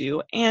that we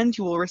do, and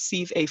you will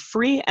receive a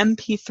free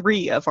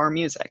MP3 of our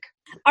music.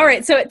 All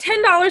right, so at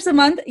 $10 a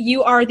month,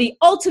 you are the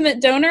ultimate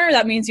donor.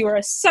 That means you are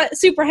a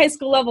super high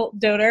school level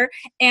donor.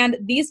 And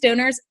these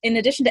donors, in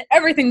addition to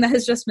everything that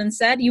has just been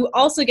said, you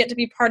also get to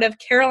be part of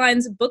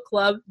Caroline's book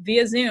club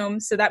via Zoom.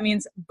 So that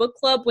means book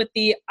club with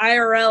the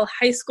IRL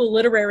high school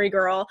literary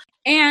girl.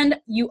 And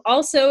you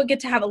also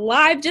get to have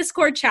live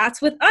Discord chats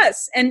with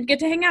us and get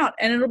to hang out.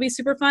 And it'll be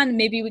super fun.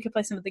 Maybe we could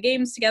play some of the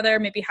games together,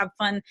 maybe have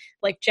fun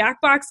like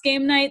Jackbox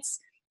game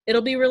nights.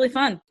 It'll be really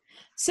fun.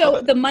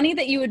 So the money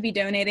that you would be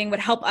donating would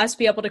help us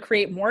be able to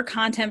create more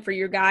content for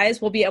you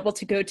guys. We'll be able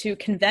to go to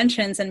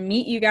conventions and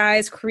meet you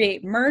guys,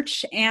 create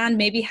merch, and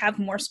maybe have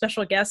more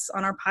special guests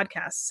on our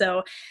podcast.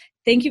 So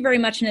thank you very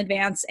much in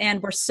advance.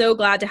 And we're so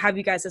glad to have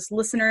you guys as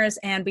listeners,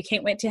 and we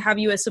can't wait to have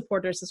you as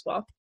supporters as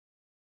well.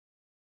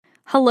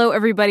 Hello,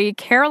 everybody.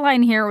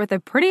 Caroline here with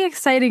a pretty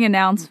exciting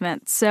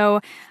announcement.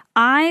 So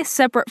I,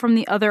 separate from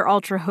the other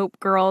Ultra Hope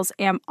girls,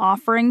 am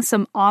offering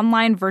some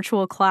online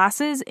virtual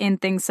classes in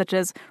things such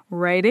as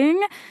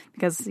writing,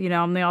 because, you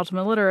know, I'm the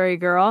ultimate literary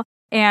girl,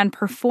 and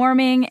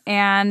performing,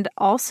 and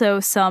also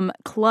some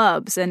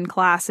clubs and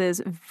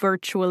classes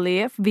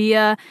virtually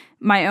via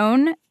my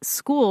own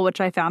school,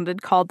 which I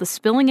founded, called the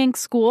Spilling Ink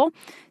School.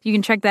 You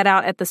can check that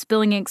out at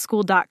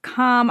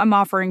thespillinginkschool.com. I'm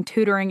offering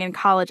tutoring in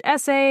college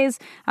essays.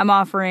 I'm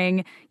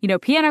offering,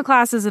 piano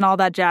classes and all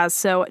that jazz.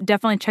 So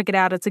definitely check it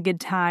out. It's a good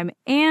time.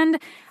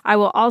 And I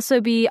will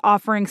also be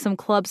offering some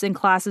clubs and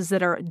classes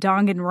that are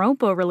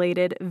Danganronpa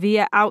related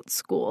via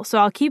Outschool. So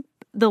I'll keep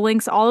the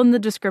links all in the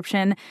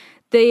description.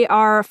 They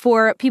are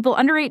for people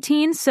under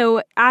 18,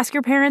 so ask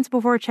your parents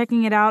before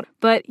checking it out.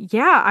 But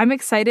yeah, I'm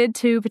excited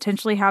to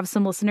potentially have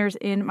some listeners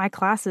in my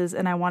classes,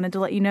 and I wanted to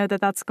let you know that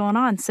that's going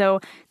on. So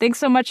thanks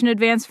so much in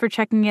advance for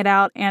checking it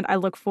out, and I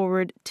look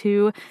forward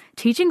to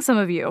teaching some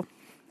of you.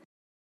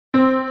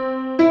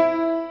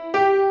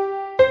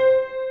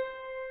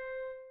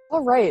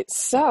 All right,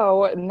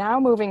 so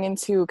now moving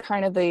into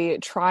kind of the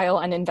trial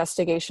and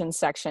investigation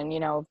section.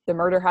 The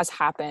murder has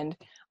happened.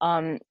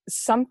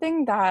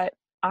 Something that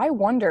I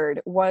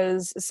wondered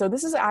was, so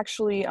this is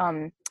actually,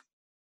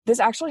 this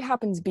actually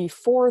happens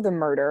before the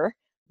murder,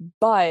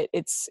 but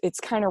it's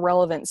kind of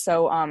relevant.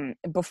 So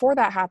before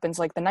that happens,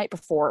 like the night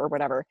before or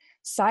whatever,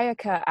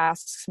 Sayaka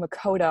asks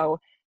Makoto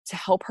to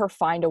help her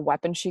find a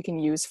weapon she can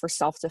use for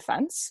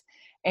self-defense.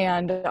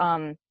 And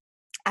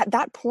at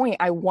that point,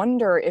 I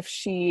wonder if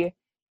she,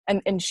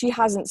 and she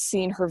hasn't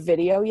seen her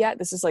video yet.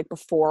 This is like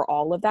before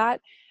all of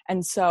that.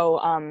 And so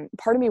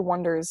part of me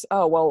wonders,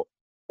 oh, well,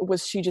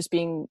 was she just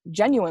being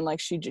genuine, like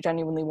she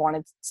genuinely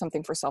wanted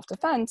something for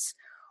self-defense,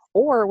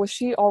 or was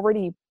she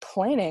already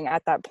planning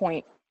at that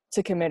point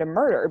to commit a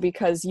murder?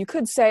 Because you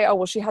could say, oh,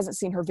 well, she hasn't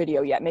seen her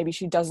video yet. Maybe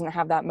she doesn't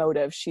have that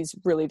motive. She's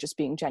really just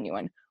being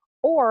genuine.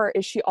 Or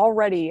is she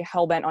already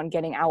hell-bent on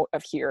getting out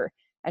of here,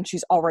 and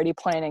she's already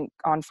planning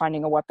on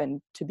finding a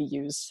weapon to be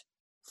used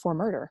for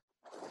murder?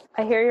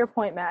 I hear your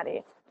point,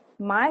 Maddie.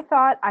 My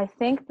thought, I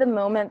think the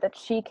moment that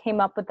she came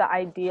up with the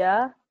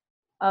idea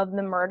of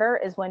the murder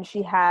is when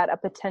she had a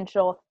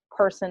potential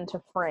person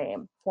to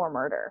frame for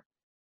murder.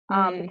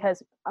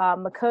 Because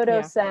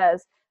Makoto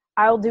says,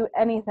 I'll do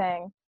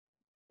anything.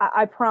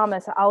 I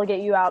promise I'll get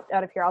you out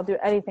of here. I'll do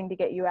anything to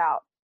get you out.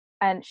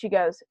 And she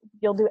goes,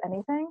 you'll do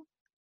anything?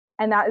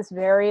 And that is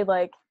very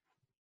like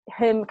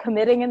him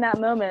committing in that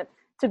moment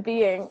to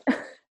being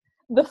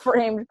the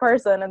framed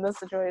person in this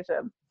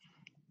situation.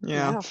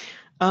 Yeah.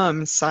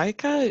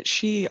 Sayaka,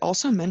 she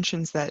also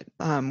mentions that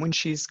when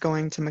she's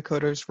going to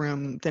Makoto's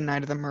room the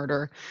night of the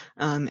murder,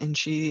 and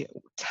she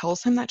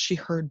tells him that she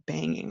heard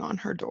banging on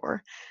her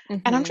door.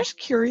 And I'm just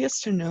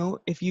curious to know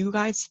if you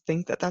guys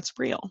think that that's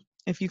real.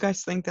 If you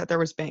guys think that there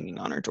was banging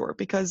on her door.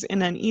 Because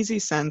in an easy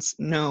sense,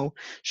 no,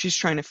 she's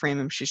trying to frame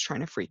him. She's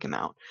trying to freak him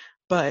out.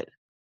 But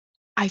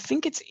I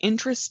think it's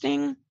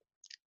interesting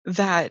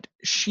that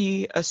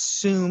she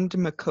assumed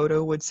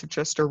Makoto would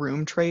suggest a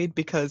room trade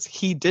because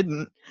he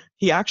didn't.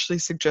 He actually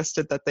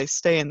suggested that they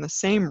stay in the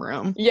same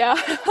room.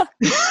 Yeah.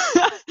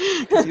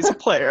 Because he's a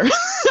player.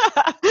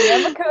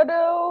 Yeah,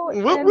 Makoto.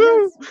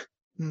 Woo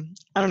woo.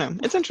 I don't know.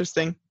 It's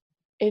interesting.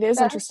 It is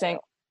interesting.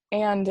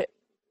 And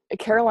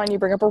Caroline, you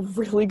bring up a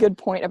really good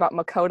point about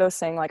Makoto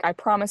saying, like, I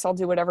promise I'll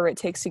do whatever it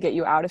takes to get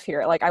you out of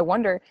here. Like, I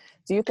wonder,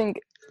 did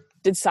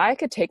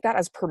Sayaka take that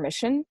as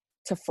permission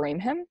to frame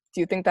him? Do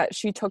you think that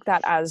she took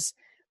that as,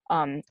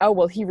 oh,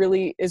 well, he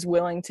really is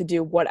willing to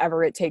do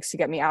whatever it takes to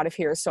get me out of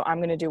here, so I'm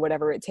going to do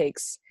whatever it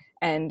takes?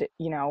 And,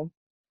 do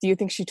you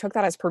think she took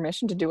that as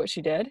permission to do what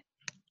she did?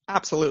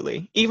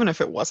 Absolutely. Even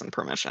if it wasn't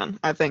permission,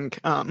 I think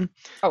oh,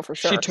 for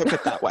sure. She took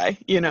it that way.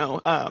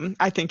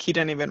 I think he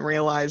didn't even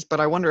realize,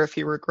 but I wonder if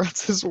he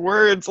regrets his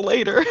words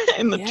later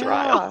in the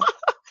trial.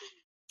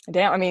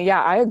 Damn, I mean,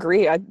 yeah, I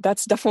agree.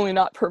 That's definitely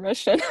not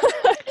permission.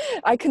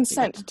 I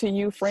consent to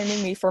you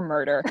framing me for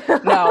murder.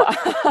 No,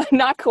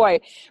 not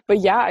quite. But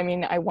yeah, I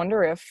mean, I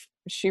wonder if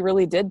she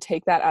really did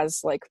take that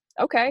as like,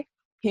 okay,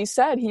 he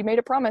made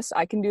a promise.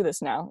 I can do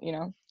this now,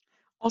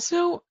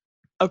 Also,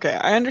 okay,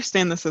 I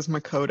understand this as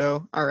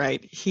Makoto, all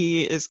right?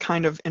 He is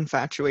kind of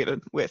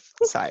infatuated with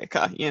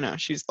Sayaka.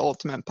 She's the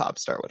ultimate pop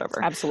star,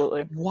 whatever.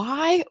 Absolutely.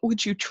 Why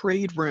would you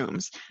trade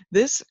rooms?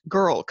 This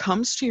girl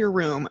comes to your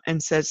room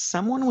and says,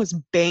 someone was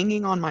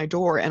banging on my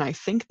door and I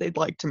think they'd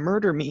like to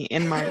murder me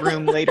in my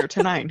room later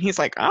tonight. And he's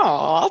like,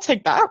 oh, I'll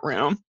take that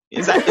room.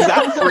 Is that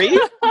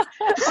free?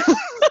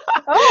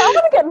 I'm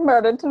going to get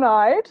murdered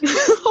tonight,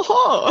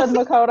 said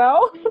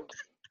Makoto.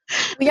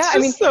 Yeah, I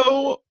mean,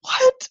 so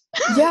what?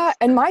 Yeah,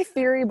 and my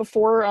theory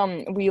before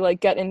we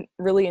get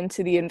really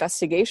into the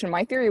investigation,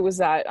 my theory was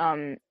that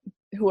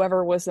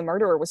whoever was the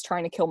murderer was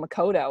trying to kill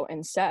Makoto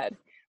instead.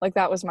 Like,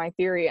 that was my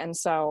theory. And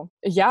so,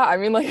 yeah, I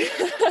mean, like,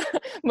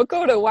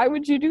 Makoto, why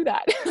would you do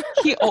that?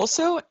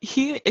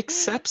 he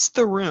accepts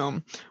the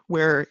room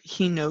where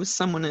he knows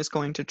someone is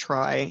going to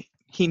try.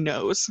 He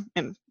knows,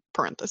 in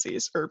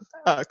parentheses or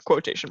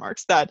quotation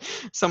marks, that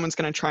someone's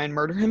going to try and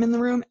murder him in the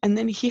room, and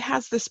then he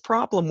has this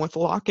problem with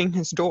locking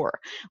his door.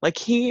 Like,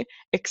 he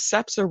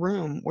accepts a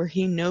room where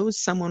he knows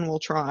someone will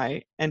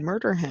try and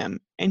murder him,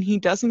 and he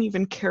doesn't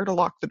even care to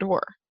lock the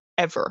door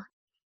ever.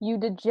 You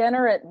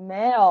degenerate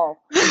male.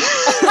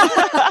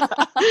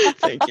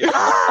 Thank you.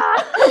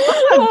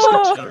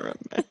 Degenerate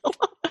male.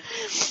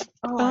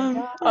 Oh my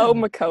God. Oh,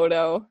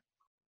 Makoto.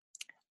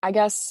 I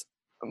guess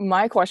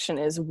my question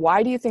is,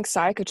 why do you think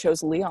Sayaka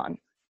chose Leon?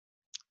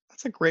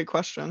 That's a great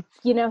question.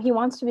 He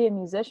wants to be a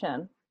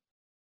musician.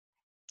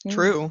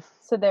 True.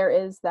 So there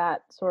is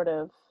that sort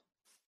of,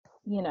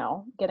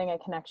 getting a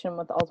connection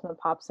with the ultimate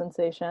pop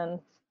sensation.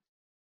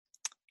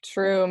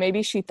 True.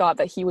 Maybe she thought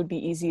that he would be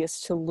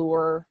easiest to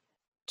lure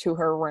to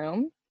her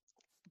room.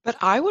 But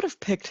I would have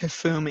picked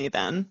Hifumi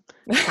then,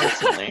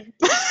 personally.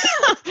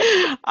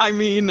 I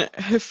mean,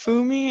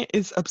 Hifumi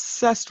is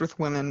obsessed with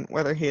women,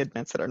 whether he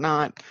admits it or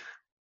not.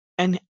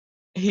 And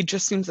he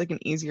just seems like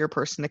an easier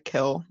person to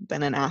kill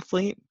than an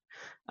athlete.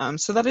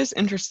 So that is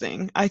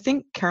interesting. I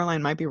think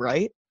Caroline might be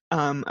right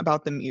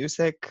about the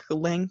music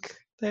link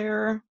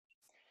there.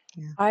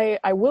 Yeah.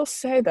 I will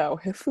say, though,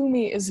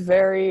 Hifumi is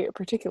very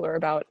particular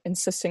about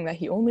insisting that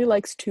he only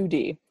likes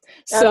 2D.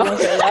 So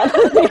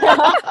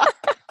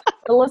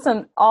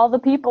listen, all the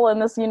people in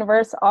this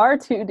universe are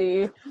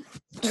 2D.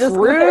 Just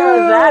True.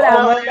 That out.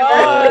 Oh my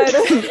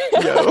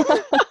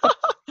God.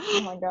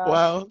 Oh my God.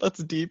 Wow,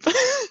 that's deep.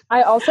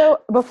 I also,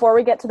 before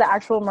we get to the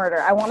actual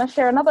murder, I want to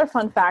share another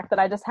fun fact that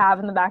I just have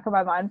in the back of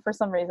my mind for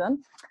some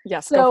reason.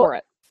 Yes, go for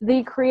it.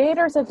 The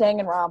creators of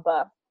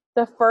Danganronpa,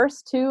 the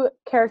first two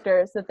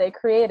characters that they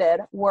created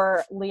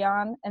were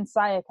Leon and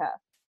Sayaka.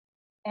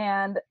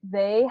 And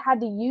they had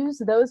to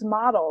use those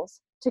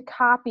models to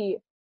copy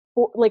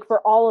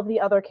for all of the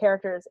other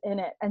characters in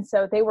it. And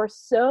so they were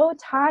so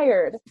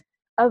tired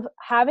of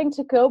having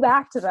to go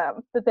back to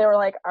them that they were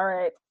like, all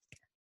right,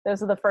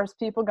 those are the first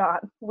people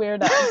gone. We're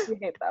done. We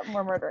hate them.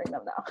 We're murdering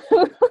them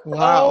now.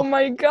 Wow. Oh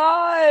my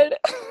God.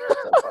 So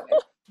funny.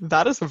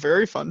 That is a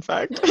very fun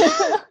fact.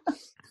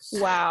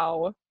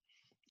 Wow.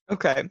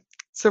 Okay,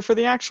 so for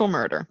the actual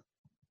murder,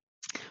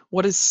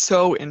 what is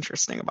so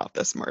interesting about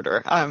this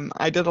murder?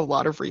 I did a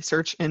lot of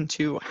research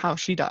into how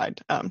she died.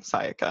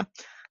 Sayaka.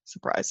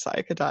 Surprise,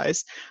 Sayaka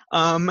dies.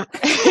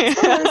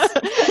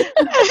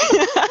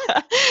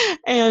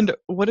 And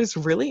what is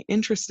really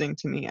interesting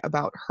to me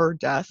about her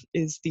death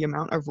is the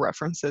amount of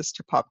references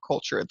to pop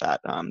culture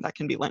that that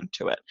can be linked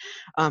to it.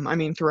 I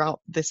mean, throughout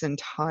this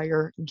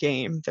entire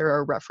game, there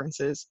are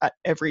references at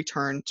every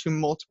turn to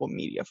multiple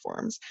media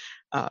forms.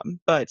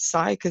 But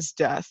Sayaka's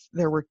death,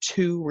 there were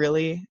two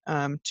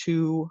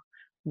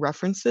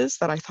references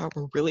that I thought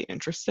were really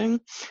interesting.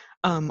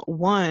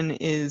 One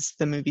is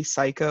the movie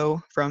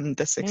Psycho from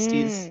the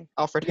 60s,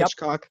 Alfred Yep.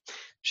 Hitchcock.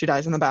 She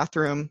dies in the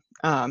bathroom,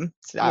 stabbed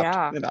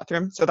Yeah. in the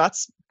bathroom. So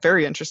that's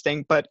very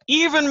interesting, but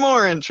even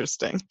more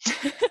interesting.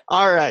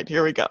 All right,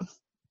 here we go.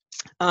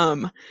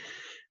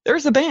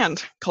 There's a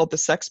band called the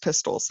Sex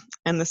Pistols,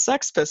 and the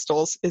Sex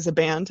Pistols is a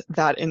band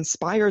that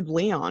inspired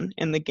Leon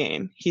in the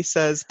game. He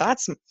says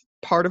that's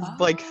part of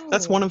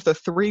that's one of the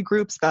three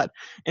groups that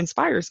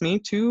inspires me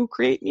to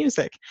create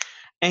music.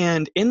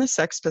 And in the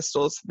Sex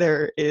Pistols,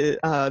 there is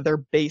their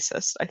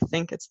bassist. I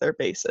think it's their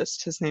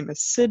bassist. His name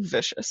is Sid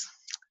Vicious.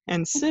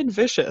 And Sid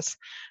Vicious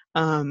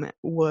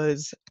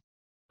was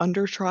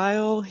under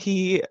trial.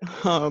 He,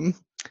 I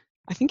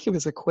think he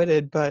was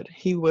acquitted, but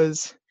he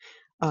was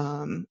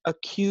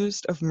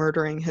accused of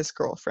murdering his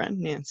girlfriend,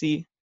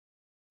 Nancy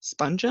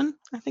Spungen,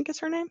 I think is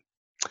her name.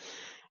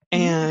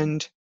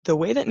 And the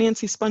way that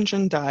Nancy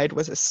Spungen died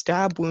was a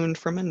stab wound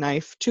from a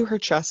knife to her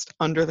chest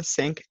under the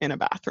sink in a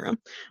bathroom,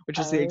 which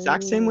is the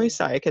exact same way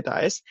Sayaka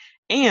dies.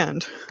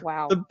 And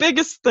Wow. the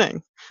biggest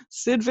thing,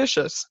 Sid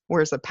Vicious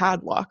wears a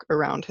padlock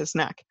around his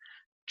neck,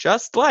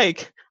 just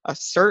like a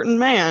certain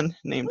man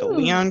named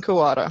Leon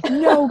Kawada.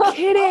 No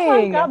kidding.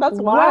 Oh my God,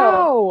 that's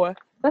wild. Wow.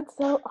 That's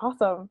so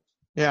awesome.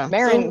 Yeah.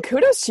 Marin, So-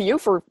 kudos to you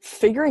for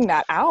figuring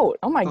that out.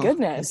 Oh my Oh,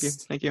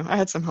 goodness. Thank you. I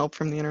had some help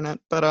from the internet,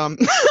 but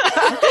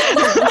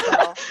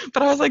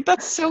but I was like,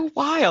 that's so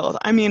wild.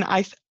 I mean,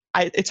 I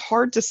it's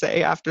hard to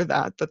say after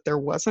that there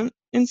wasn't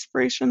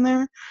inspiration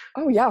there.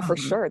 Oh yeah, for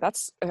sure.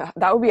 That's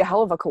that would be a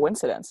hell of a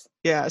coincidence.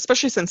 Yeah,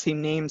 especially since he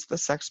names the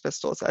Sex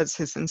Pistols as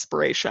his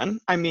inspiration.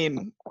 I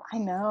mean, I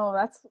know,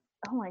 that's,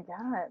 oh my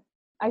God.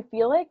 I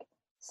feel like,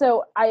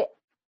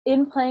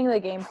 in playing the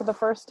game for the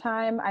first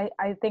time,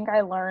 I think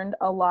I learned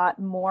a lot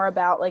more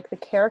about like the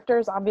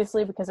characters,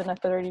 obviously, because in a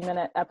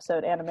 30-minute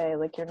episode anime,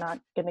 like you're not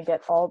going to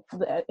get all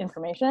the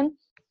information.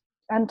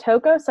 And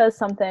Toko says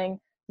something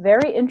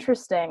very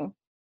interesting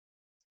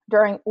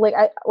during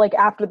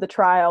after the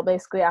trial,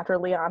 basically after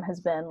Leon has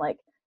been like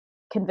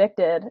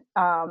convicted.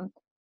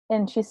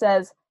 And she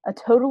says, a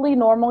totally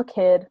normal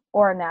kid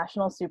or a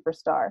national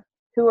superstar,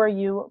 who are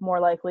you more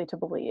likely to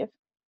believe?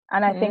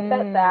 And I think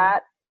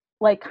that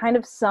like kind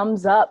of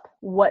sums up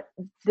what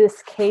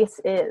this case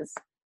is,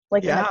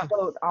 like in a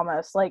quote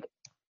almost. Like,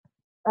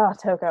 oh,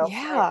 Toko,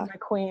 Yeah. my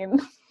queen.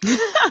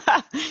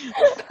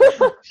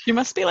 she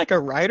must be like a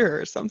writer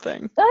or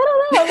something. I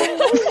don't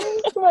know. I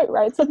mean, she might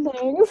write some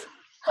things.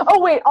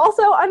 Oh wait,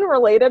 also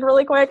unrelated,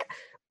 really quick.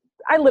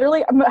 I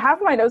literally, half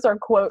of my notes are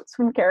quotes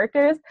from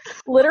characters.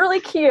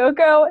 Literally,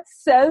 Kyoko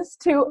says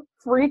to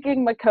freaking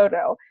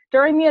Makoto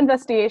during the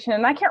investigation,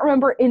 and I can't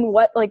remember in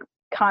what like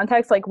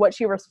context, like what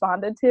she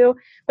responded to,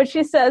 but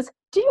she says,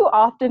 "Do you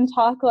often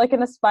talk like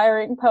an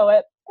aspiring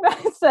poet?" And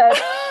I said,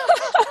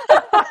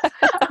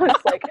 I was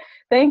like,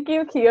 "Thank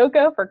you,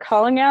 Kyoko, for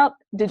calling out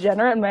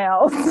degenerate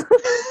males."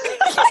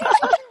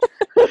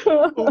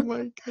 Oh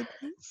my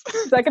goodness!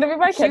 Is that going to be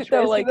my Cute, catchphrase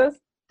though, for like- this?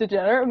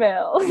 Degenerate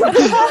males.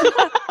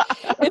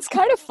 It's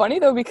kind of funny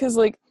though, because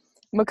like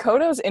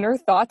Makoto's inner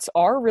thoughts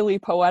are really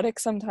poetic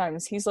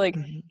sometimes. He's like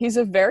he's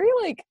a very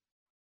like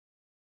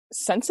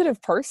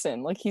sensitive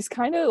person. Like he's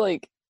kind of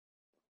like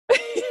I'm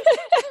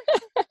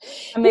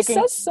he making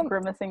says some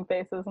grimacing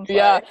faces. I'm sorry.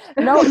 yeah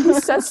no he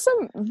says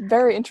some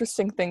very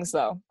interesting things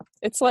though.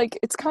 It's like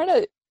it's kind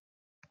of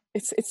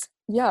it's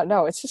yeah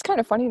no it's just kind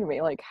of funny to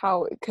me, like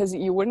how, because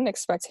you wouldn't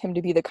expect him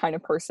to be the kind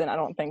of person, I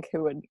don't think,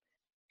 who would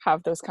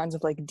have those kinds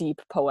of like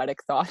deep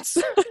poetic thoughts.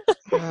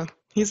 Yeah,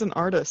 he's an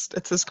artist.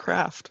 It's his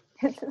craft.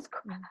 It's his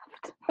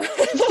craft.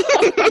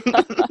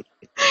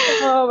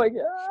 Oh my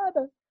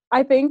God.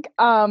 I think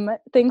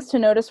things to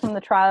notice from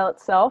the trial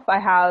itself. I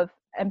have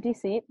empty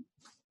seat.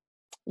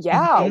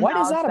 Yeah, Okay, what is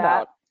how's that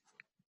about?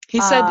 He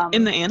said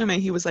in the anime,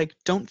 he was like,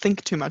 "Don't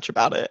think too much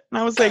about it," and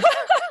I was like,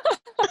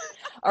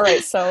 All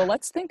right, so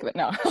let's think of it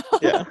now.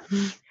 "Yeah."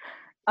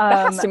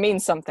 That has to mean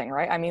something,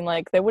 right? I mean,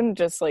 like, they wouldn't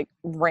just, like,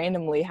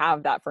 randomly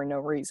have that for no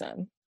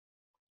reason.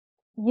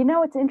 You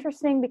know, it's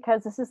interesting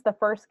because this is the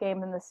first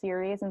game in the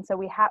series, and so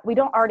we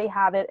don't already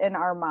have it in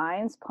our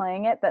minds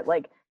playing it that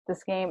like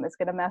this game is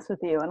going to mess with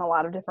you in a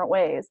lot of different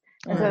ways,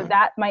 and so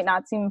that might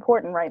not seem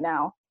important right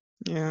now,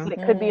 Yeah. but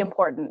it could be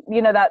important.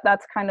 You know,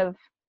 that's kind of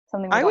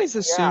something we I don't always figure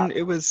assumed out.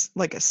 it was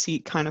like a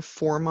seat kind of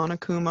for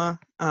Monokuma,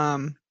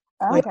 Okay.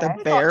 like the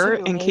bear,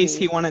 too, in case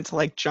he maybe. wanted to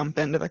like jump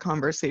into the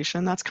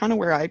conversation. That's kind of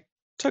where I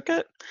took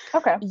it.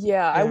 Okay.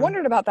 Yeah, I Yeah.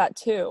 wondered about that,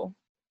 too.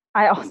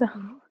 I also,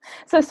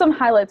 so some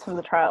highlights from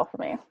the trial for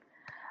me.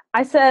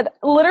 I said,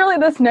 literally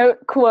this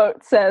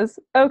quote says,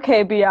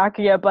 okay,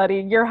 Byakuya, buddy,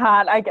 you're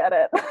hot, I get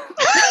it. Like,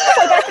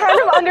 I kind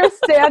of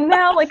understand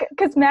now, like,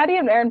 because Maddie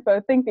and Aaron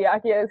both think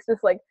Byakuya is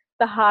just, like,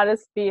 the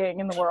hottest being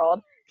in the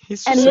world.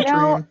 He's And, just you a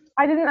know, dream.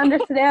 I didn't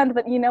understand,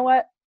 but you know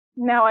what?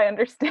 Now I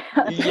understand.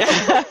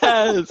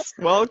 Yes,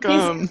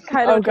 welcome. He's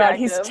kind of Oh god,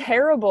 he's attractive.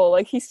 terrible.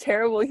 Like, he's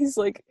terrible.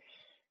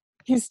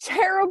 He's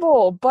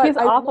terrible, but He's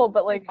awful,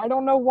 but, like, I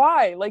don't know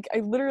why. Like, I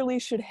literally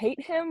should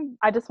hate him.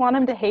 I just want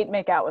him to hate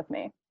make out with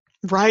me.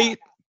 Right?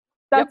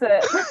 That's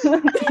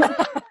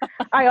it.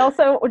 I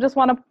also just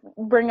want to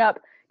bring up,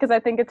 because I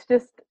think it's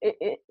just,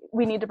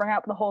 we need to bring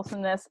up the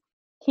wholesomeness.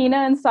 Hina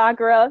and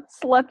Sakura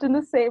slept in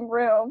the same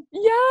room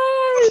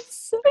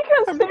Yes!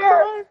 because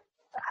they're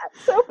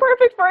so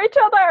perfect for each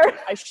other.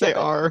 I ship They it.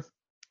 are.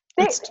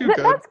 It's too good.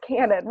 That's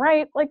canon,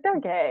 right? Like, they're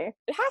gay.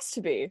 It has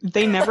to be.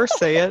 They never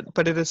say it,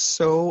 but it is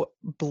so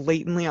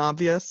blatantly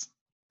obvious.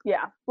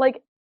 Yeah.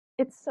 Like,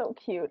 it's so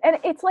cute. And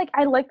it's like,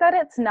 I like that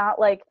it's not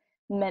like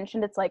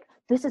mentioned. It's like,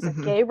 this is a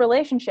Mhm. gay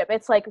relationship.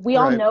 It's like, we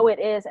all Right. know it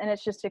is, and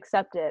it's just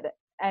accepted.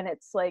 And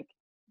it's like,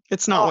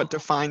 It's not Oh. what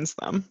defines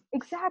them.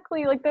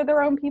 exactly, like, they're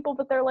their own people,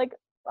 but they're like,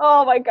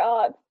 oh my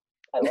god,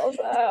 I love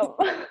them.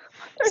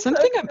 They're so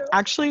Something cute.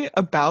 actually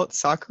about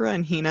Sakura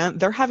and Hina,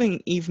 they're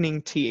having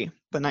evening tea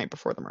the night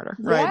before the murder,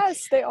 right?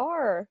 Yes, they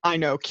are. I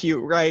know,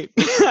 cute, right?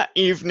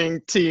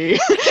 Evening tea.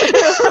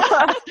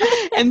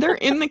 And they're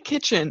in the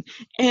kitchen,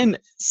 and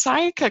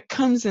Sayaka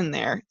comes in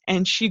there,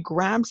 and she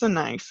grabs a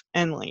knife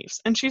and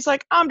leaves. And she's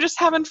like, I'm just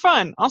having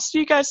fun. I'll see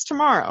you guys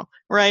tomorrow,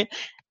 right?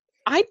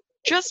 I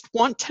just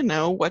want to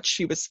know what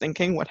she was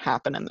thinking would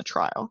happen in the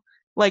trial.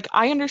 Like,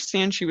 I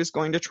understand she was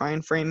going to try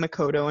and frame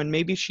Makoto, and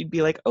maybe she'd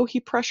be like, oh, he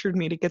pressured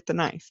me to get the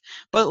knife.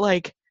 But,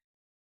 like,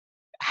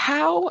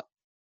 how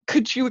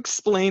could you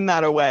explain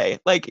that away?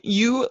 Like,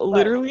 you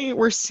literally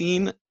were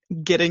seen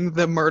getting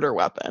the murder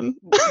weapon.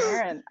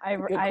 Aaron, I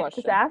Good just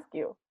question. ask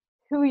you,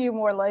 who are you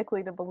more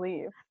likely to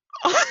believe?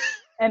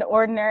 An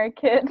ordinary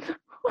kid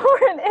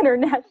or an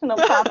international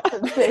pop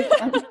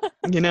sensation?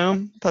 You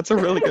know, that's a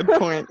really good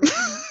point.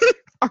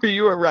 Are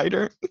you a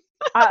writer?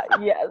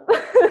 Yes.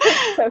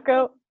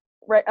 Coco,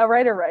 a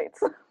writer writes.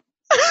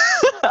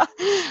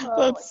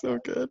 That's so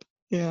good.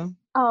 Yeah.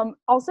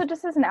 Also,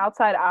 just as an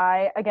outside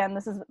eye, again,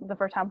 this is the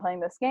first time playing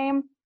this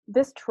game.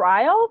 This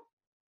trial,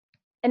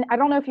 and I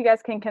don't know if you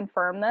guys can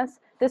confirm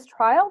this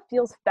trial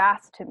feels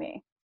fast to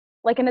me.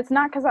 Like, and it's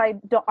not because I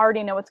don't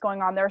already know what's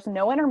going on. There's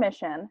no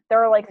intermission.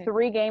 There are like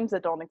 3 games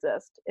that don't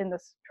exist in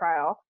this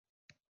trial.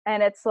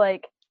 And it's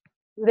like,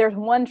 there's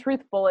one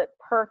truth bullet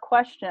per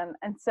question.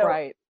 And so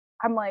Right.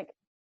 I'm like,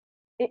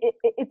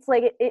 it's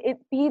like, it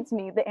feeds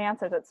me the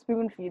answer that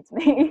spoon feeds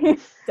me.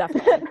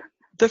 Definitely.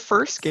 The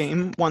first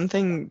game, one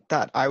thing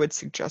that I would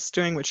suggest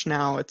doing, which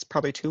now it's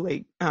probably too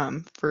late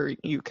for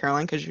you,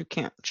 Caroline, because you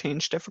can't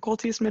change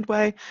difficulties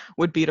midway,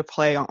 would be to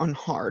play on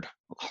hard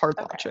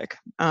Okay. logic.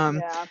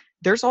 Yeah.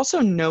 There's also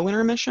no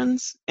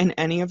intermissions in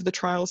any of the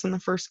trials in the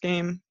first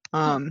game.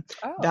 Oh.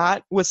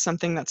 That was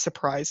something that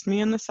surprised me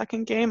in the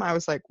second game. I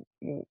was like,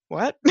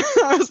 what?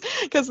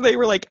 Because they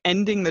were like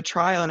ending the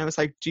trial, and I was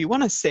like, do you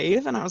want to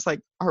save? And I was like,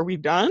 are we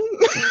done?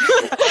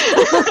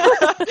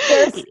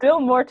 There's still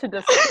more to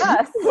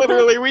discuss.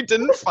 Literally, we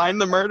didn't find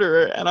the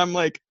murderer, and I'm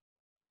like,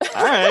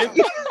 all right.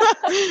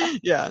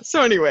 Yeah.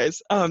 So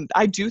anyways,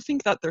 I do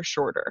think that they're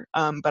shorter,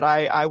 but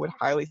I would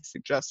highly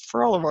suggest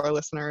for all of our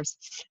listeners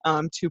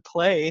to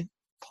play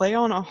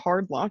on a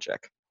hard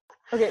logic.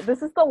 Okay,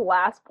 this is the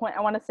last point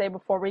I want to say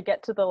before we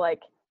get to the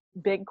like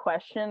big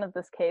question of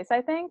this case,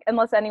 I think,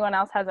 unless anyone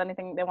else has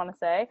anything they want to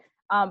say.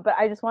 But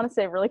I just want to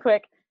say really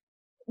quick.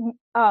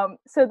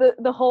 So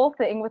the whole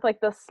thing with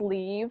like the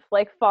sleeve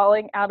like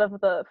falling out of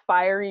the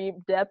fiery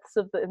depths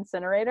of the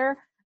incinerator.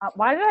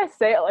 Why did I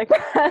say it like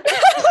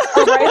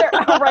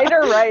that? a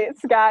writer writes,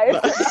 guys.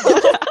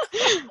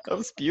 That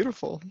was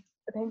beautiful.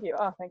 Thank you.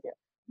 Oh, thank you.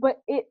 But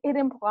it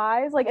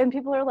implies like, and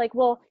people are like,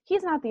 well,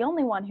 he's not the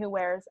only one who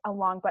wears a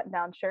long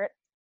button-down shirt.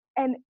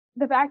 And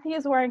the fact he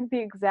is wearing the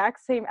exact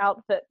same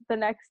outfit the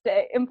next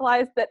day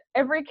implies that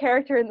every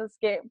character in this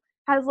game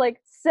has like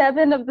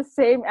 7 of the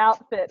same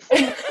outfit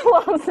in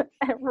clothes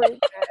every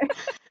day.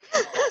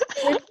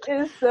 Which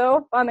is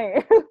so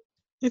funny.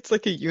 It's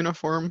like a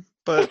uniform,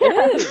 but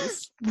It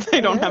is.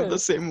 they don't It have the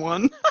is. same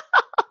one.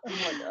 Oh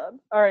my god.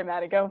 All right,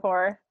 Maddie, go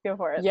for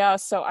it. Yeah,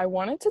 so I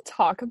wanted to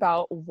talk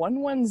about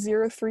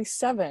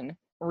 11037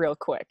 real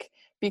quick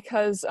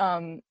because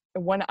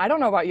when I don't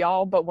know about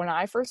y'all, but when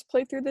I first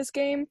played through this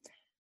game,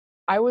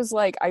 I was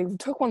like, I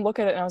took one look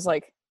at it and I was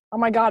like, oh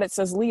my god, it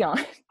says Leon.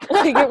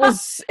 Like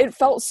it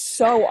felt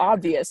so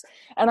obvious.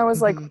 And I was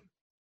like, Mhm.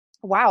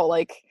 wow,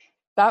 like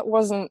that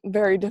wasn't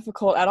very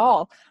difficult at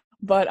all.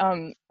 But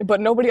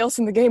nobody else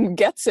in the game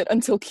gets it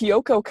until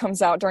Kyoko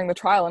comes out during the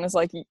trial and is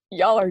like,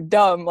 y'all are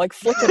dumb, like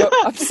flip it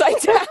upside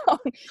down.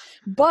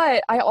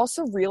 But I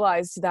also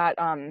realized that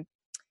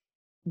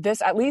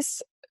this, at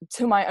least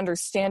to my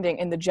understanding,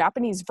 in the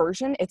Japanese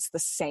version, it's the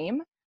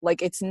same.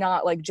 like it's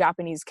not like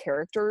Japanese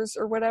characters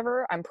or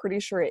whatever. I'm pretty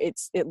sure it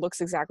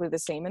looks exactly the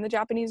same in the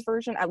Japanese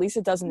version. At least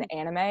it does in the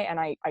anime, and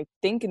I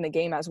think in the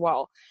game as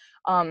well.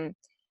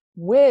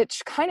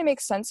 Which kind of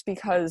makes sense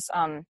because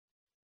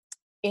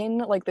in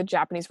like the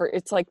Japanese version,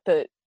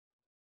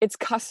 it's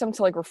custom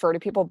to like refer to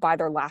people by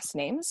their last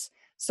names.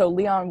 So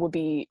Leon would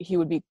be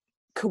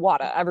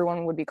Kuwata.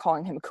 Everyone would be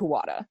calling him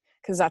Kuwata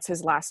because that's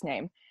his last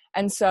name.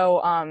 And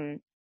so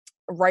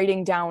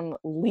writing down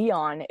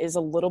Leon is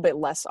a little bit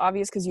less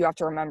obvious because you have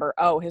to remember,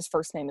 oh, his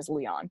first name is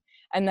Leon.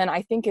 And then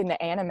I think in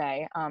the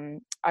anime,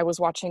 I was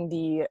watching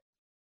the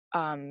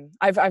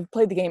I've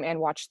played the game and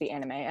watched the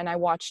anime, and I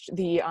watched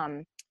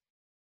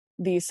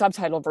the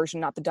subtitle version,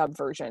 not the dub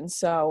version.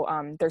 So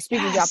they're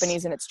speaking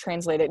Japanese and it's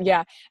translated.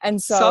 Yeah. And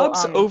so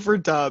subs over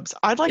dubs.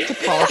 I'd like to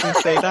pause and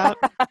say that.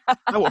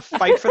 I will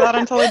fight for that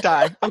until I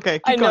die. Okay,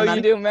 keep I know going,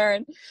 you do,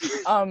 Marin.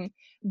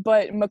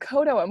 But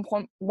Makoto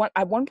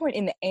at one point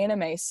in the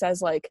anime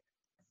says like,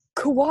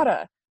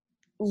 Kuwata,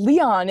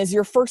 Leon is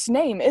your first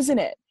name, isn't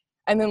it?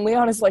 And then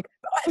Leon is like,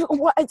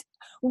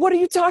 what are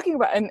you talking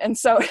about? And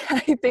so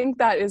I think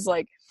that is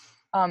like,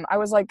 I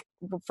was like,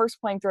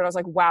 first playing through it, I was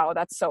like, wow,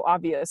 that's so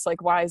obvious.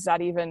 Like, why is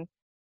that even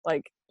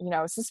like,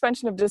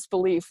 suspension of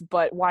disbelief,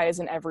 but why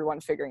isn't everyone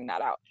figuring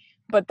that out?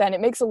 But then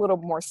it makes a little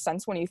more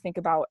sense when you think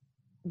about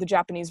the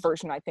Japanese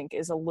version, I think,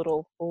 is a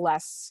little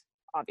less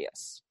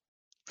obvious.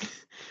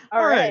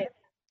 All right.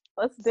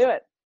 Let's do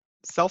it.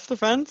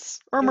 Self-defense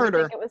or Do we murder?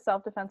 think it was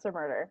self-defense or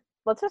murder?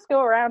 Let's just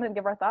go around and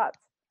give our thoughts.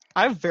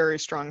 I have very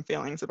strong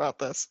feelings about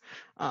this.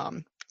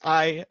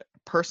 I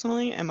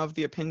personally am of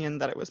the opinion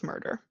that it was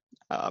murder.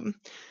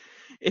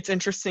 It's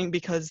interesting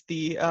because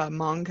the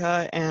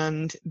manga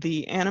and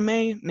the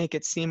anime make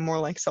it seem more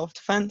like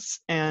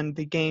self-defense, and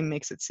the game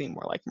makes it seem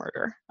more like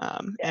murder.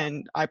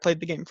 And I played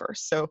the game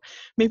first, so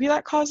maybe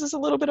that causes a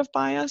little bit of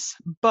bias.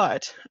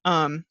 But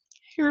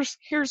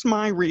here's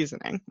my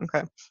reasoning.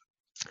 Okay,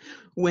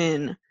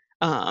 when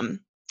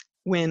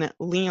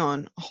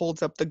Leon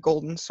holds up the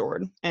golden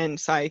sword and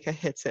Sayaka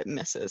hits it,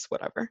 misses,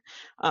 whatever,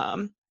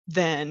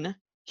 then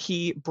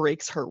he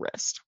breaks her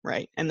wrist,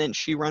 right? And then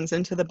she runs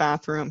into the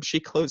bathroom, she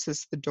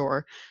closes the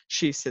door,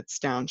 she sits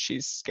down,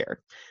 she's scared.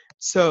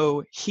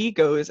 So he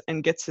goes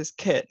and gets his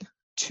kit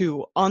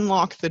to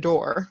unlock the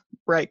door,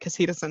 right? Because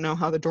he doesn't know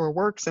how the door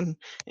works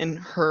in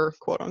her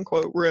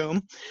quote-unquote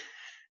room.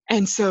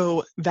 And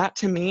so that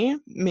to me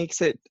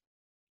makes it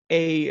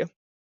a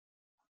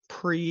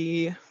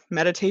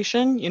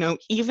premeditation.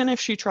 Even if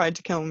she tried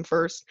to kill him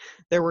first,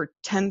 there were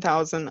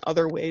 10,000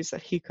 other ways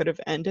that he could have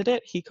ended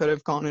it. He could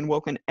have gone and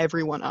woken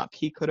everyone up.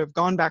 He could have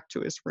gone back to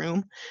his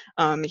room.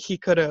 He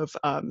could have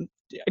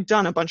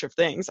done a bunch of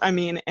things.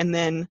 And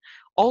then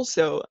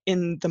also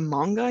in the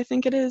manga, I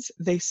think it is,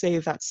 they say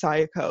that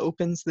Sayaka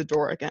opens the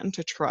door again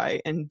to try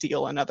and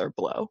deal another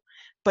blow.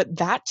 But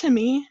that to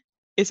me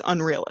is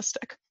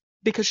unrealistic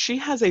because she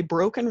has a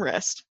broken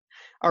wrist.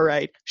 All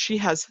right, she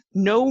has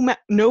no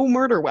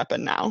murder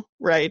weapon now,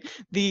 right?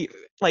 The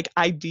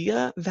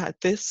idea that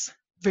this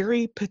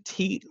very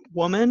petite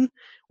woman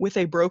with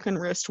a broken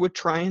wrist would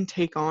try and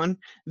take on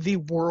the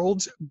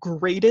world's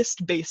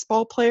greatest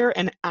baseball player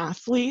and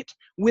athlete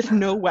with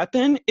no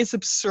weapon is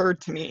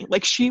absurd to me.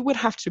 Like, she would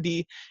have to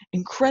be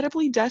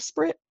incredibly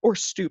desperate or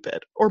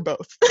stupid or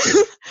both.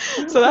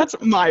 So that's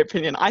my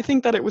opinion. I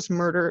think that it was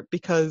murder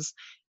because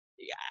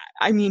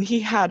he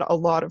had a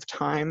lot of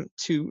time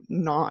to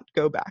not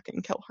go back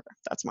and kill her.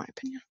 That's my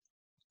opinion.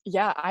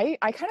 Yeah, I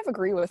kind of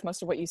agree with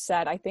most of what you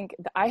said. I think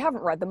I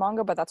haven't read the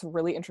manga, but that's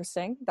really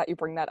interesting that you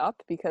bring that up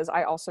because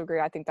I also agree.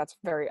 I think that's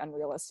very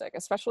unrealistic,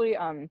 especially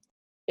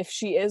if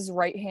she is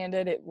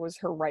right-handed, it was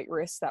her right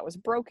wrist that was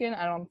broken.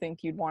 I don't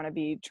think you'd want to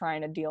be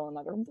trying to deal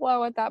another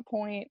blow at that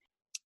point.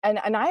 And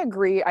I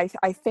agree.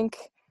 I think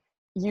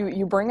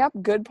you bring up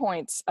good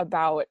points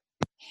about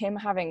him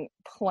having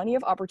plenty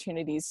of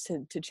opportunities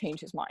to change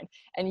his mind.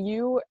 And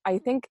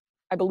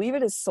I believe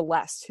it is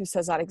Celeste who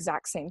says that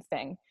exact same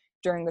thing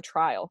during the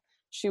trial.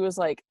 She was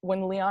like,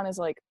 when Leon is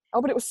like,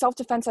 oh, but it was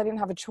self-defense, I didn't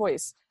have a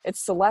choice.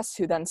 It's Celeste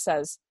who then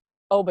says,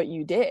 oh, but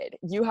you did.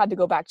 You had to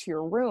go back to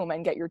your room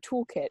and get your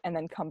toolkit and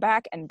then come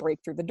back and break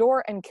through the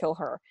door and kill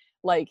her.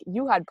 Like,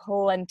 you had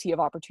plenty of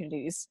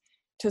opportunities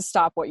to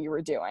stop what you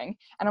were doing.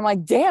 And I'm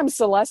like, damn,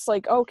 Celeste,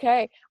 like,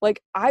 okay.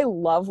 Like, I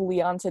love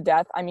Leon to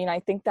death. I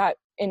think that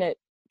in a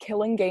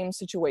killing game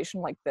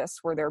situation like this,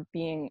 where they're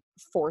being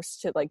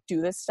forced to like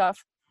do this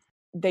stuff,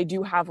 they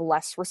do have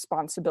less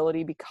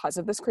responsibility because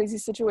of this crazy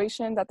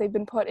situation that they've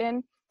been put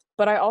in.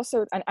 But I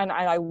also, and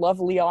I love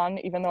Leon,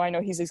 even though I know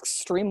he's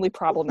extremely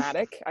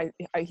problematic.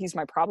 He's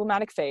my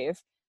problematic fave.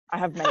 I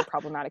have many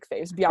problematic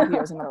faves.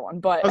 Byakuya is another one,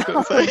 but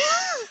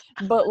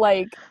but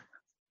like,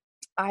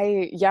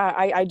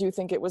 I do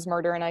think it was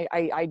murder, and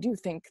I do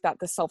think that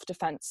the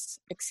self-defense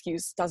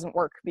excuse doesn't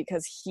work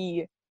because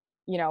he,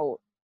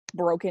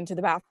 broke into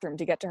the bathroom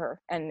to get to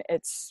her, and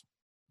it's,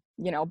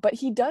 but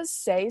he does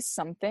say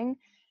something.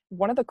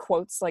 One of the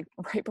quotes, like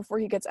right before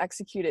he gets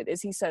executed,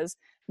 is he says,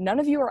 "None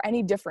of you are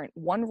any different.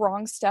 One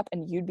wrong step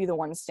and you'd be the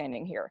one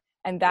standing here."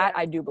 And that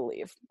I do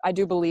believe. I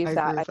do believe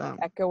that, I think,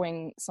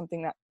 echoing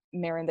something that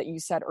Marin, that you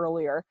said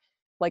earlier,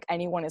 like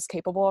anyone is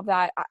capable of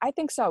that. I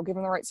think so.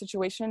 Given the right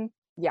situation,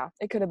 yeah,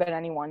 it could have been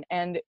anyone.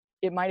 And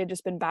it might have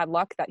just been bad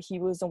luck that he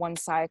was the one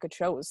Sayaka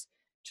chose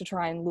to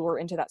try and lure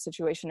into that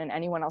situation, and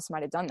anyone else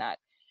might have done that.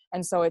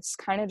 And so it's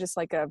kind of just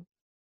like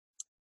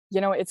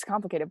it's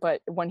complicated.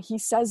 But when he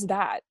says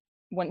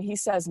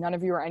none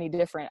of you are any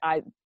different,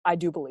 I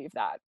do believe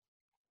that.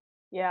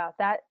 Yeah,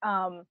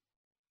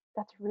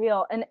 that's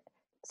real. And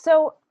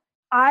so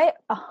I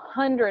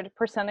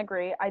 100%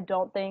 agree. I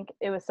don't think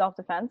it was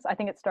self-defense. I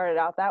think it started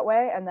out that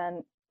way and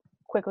then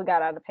quickly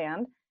got out of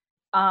hand.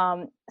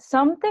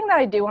 Something that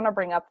I do want to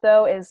bring up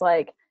though is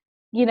like,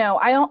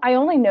 I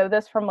only know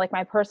this from like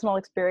my personal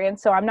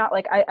experience. So I'm not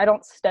like, I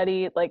don't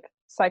study like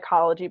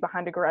psychology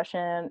behind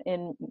aggression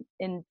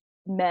in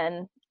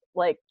men,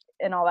 like,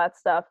 and all that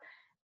stuff.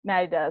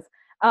 Maddie does.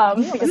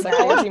 Because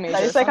psychology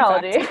major. Studies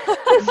psychology.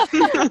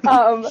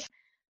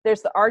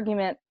 There's the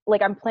argument,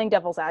 like I'm playing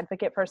devil's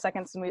advocate for a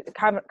second, so we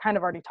kind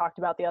of already talked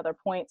about the other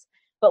points,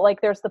 but like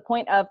there's the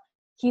point of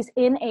he's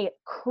in a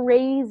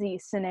crazy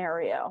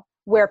scenario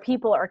where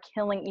people are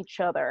killing each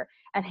other,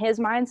 and his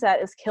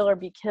mindset is kill or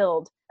be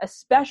killed,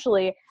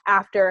 especially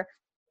after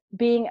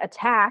being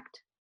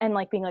attacked and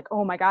like being like,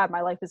 oh my God,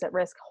 my life is at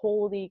risk.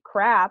 Holy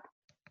crap.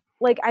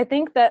 Like, I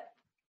think that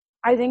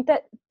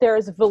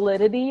there's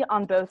validity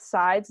on both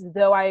sides,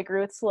 though I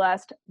agree with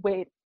Celeste.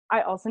 Wait,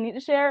 I also need to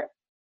share,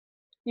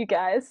 you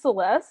guys,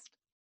 Celeste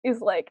is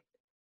like,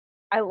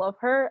 I love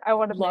her. I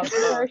want to love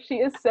her. She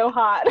is so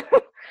hot.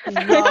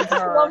 Love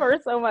her. Love her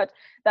so much.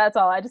 That's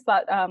all. I just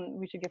thought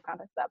we should give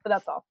context to that, but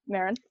that's all.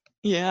 Marin?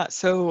 Yeah,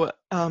 so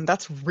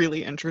that's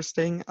really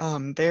interesting.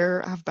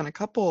 There have been a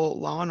couple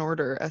Law and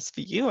Order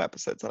SVU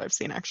episodes that I've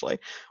seen actually,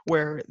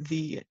 where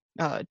the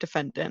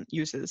defendant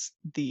uses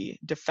the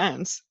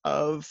defense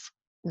of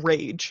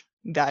rage.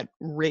 That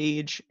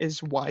rage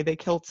is why they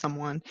killed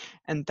someone,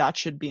 and that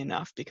should be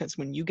enough, because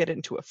when you get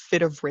into a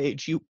fit of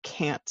rage, you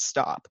can't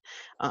stop.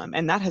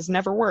 And that has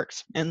never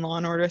worked in Law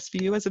and Order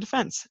SVU as a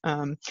defense.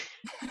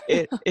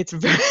 It's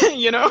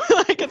very,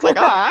 like it's like,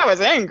 oh, I was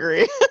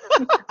angry.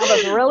 I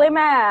was really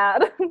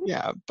mad.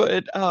 Yeah,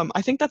 but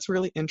I think that's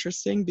really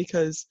interesting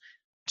because,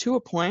 to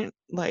a point,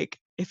 like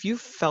if you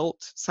felt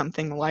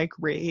something like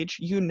rage,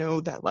 you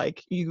know that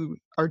like you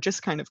are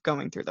just kind of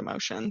going through the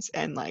motions,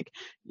 and like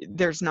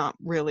you're not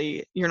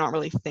really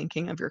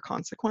thinking of your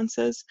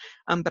consequences.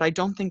 But I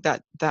don't think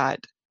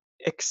that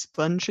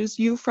expunges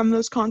you from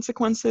those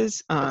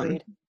consequences.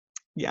 Agreed.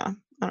 Yeah,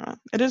 I don't know.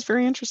 It is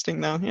very interesting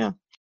though. Yeah.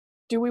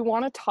 Do we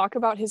want to talk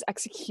about his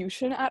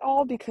execution at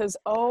all? Because,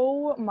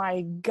 oh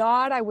my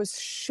God, I was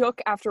shook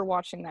after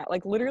watching that.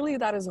 Like, literally,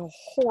 that is a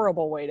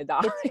horrible way to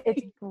die.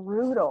 It's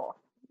brutal.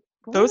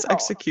 Those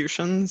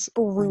executions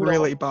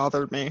really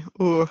bothered me.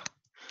 Ooh,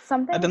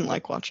 I didn't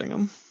like watching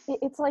them.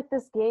 It's like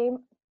this game,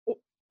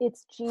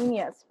 it's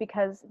genius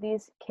because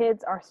these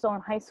kids are still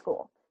in high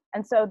school.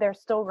 And so they're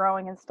still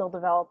growing and still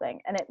developing.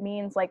 And it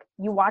means like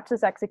you watch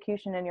this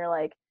execution and you're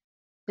like,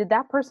 did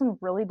that person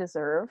really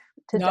deserve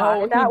to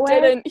die that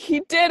way?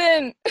 He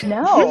didn't.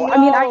 No. I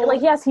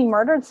mean, yes, he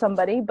murdered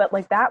somebody, but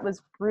like that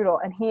was brutal.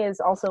 And he is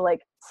also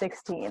like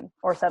 16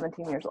 or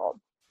 17 years old.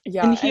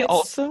 Yeah. And he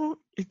also,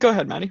 go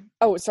ahead, Maddie.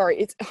 Oh,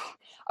 sorry.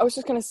 I was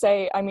just going to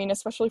say, I mean,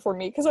 especially for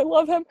me, because I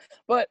love him,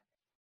 but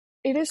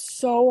it is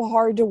so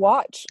hard to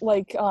watch,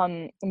 like,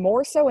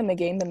 more so in the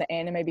game than the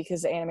anime,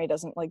 because the anime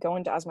doesn't like go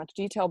into as much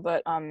detail,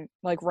 but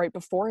like right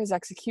before his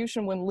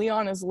execution, when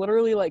Leon is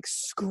literally like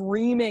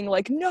screaming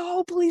like,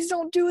 no, please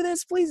don't do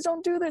this,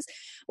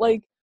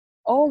 like,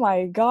 oh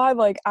my God,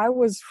 like I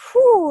was,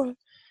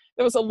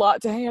 it was a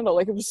lot to handle.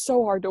 Like, it was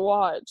so hard to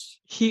watch.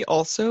 He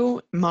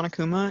also,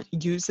 Monokuma,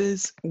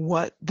 uses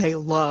what they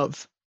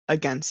love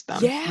against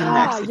them in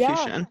the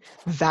execution.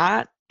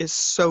 That is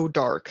so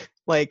dark.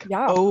 Like,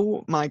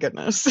 oh my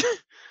goodness.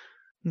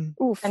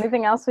 Oof.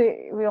 Anything else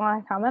we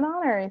want to comment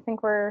on, or you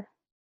think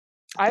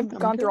I've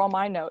gone through all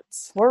my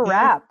notes. We're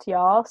wrapped,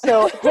 y'all.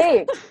 So,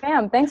 hey,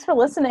 fam, thanks for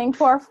listening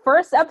to our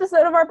first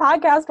episode of our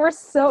podcast. We're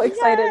so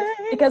excited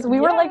because we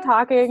were like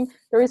talking.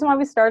 The reason why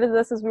we started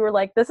this is we were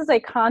like, this is a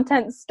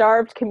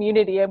content-starved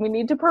community and we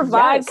need to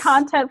provide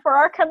content for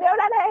our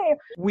community.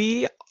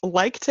 We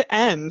like to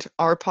end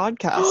our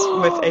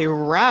podcast with a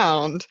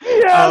round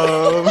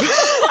of...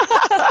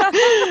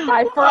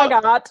 I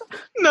forgot.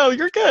 No,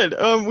 you're good.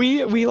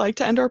 We like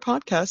to end our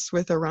podcast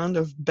with a round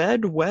of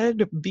bed,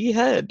 wed,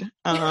 behead.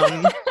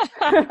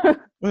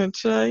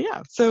 Which,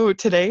 so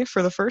today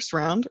for the first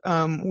round,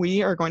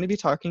 we are going to be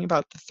talking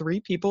about the 3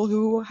 people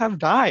who have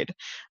died.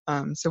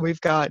 So we've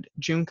got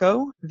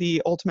Junko,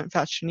 the ultimate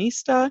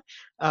fashionista,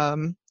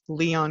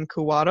 Leon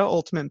Kuwata,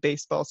 ultimate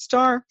baseball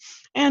star,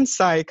 and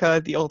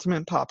Sayaka, the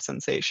ultimate pop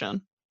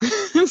sensation.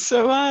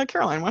 So,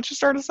 Caroline, why don't you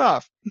start us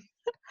off?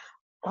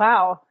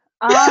 Wow.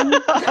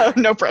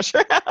 No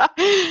pressure.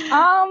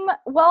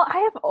 Well,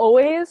 I have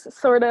always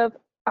sort of,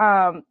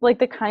 like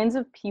the kinds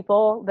of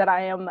people that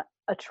I am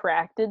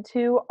attracted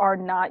to are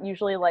not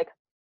usually like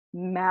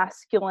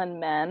masculine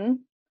men.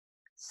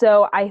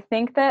 So I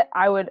think that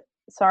I would,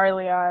 sorry,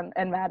 Leon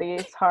and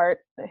Maddie's heart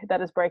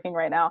that is breaking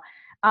right now.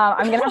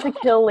 I'm gonna have to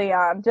kill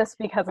Leon just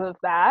because of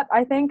that.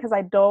 I think because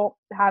I don't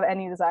have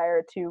any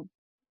desire to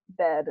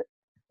bed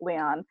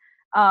Leon.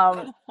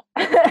 I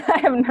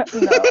have no.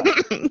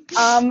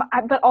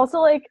 But also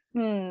like,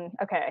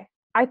 okay.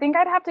 I think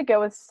I'd have to go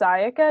with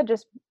Sayaka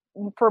just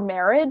for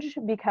marriage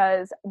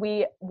because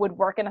we would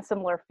work in a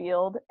similar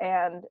field,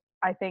 and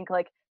I think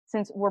like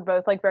since we're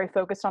both like very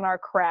focused on our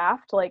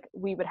craft, like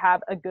we would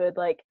have a good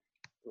like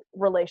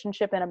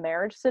relationship in a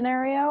marriage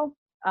scenario.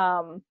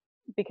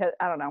 Because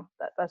I don't know,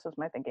 that's just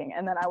my thinking.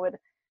 And then I would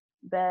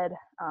bed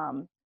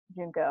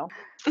Junko.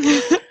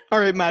 All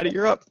right, Maddie,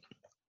 you're up.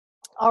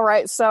 All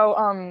right,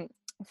 so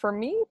for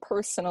me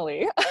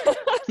personally,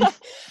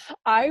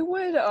 I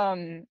would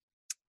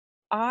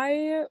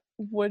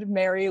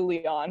marry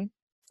Leon.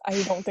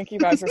 I don't think you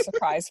guys are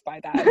surprised by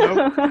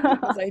that.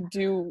 Because I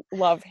do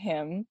love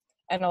him,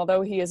 and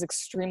although he is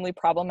extremely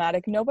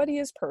problematic, nobody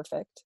is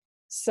perfect.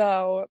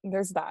 So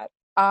there's that.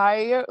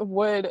 I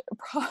would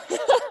probably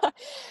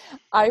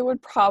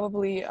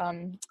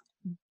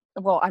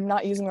well, I'm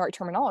not using the right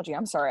terminology.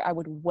 I'm sorry. I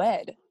would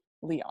wed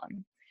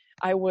Leon.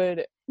 I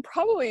would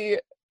probably,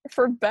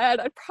 for bed,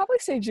 I'd probably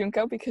say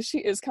Junko because she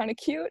is kind of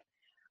cute.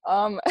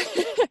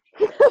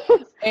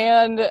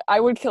 And I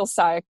would kill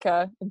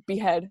Sayaka,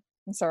 behead.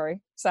 I'm sorry,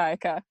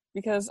 Sayaka,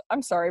 because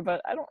I'm sorry,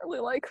 but I don't really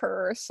like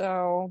her.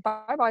 So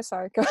bye-bye,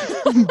 Sayaka.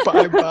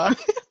 Bye-bye.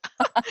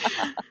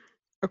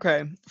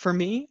 Okay, for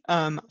me,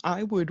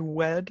 I would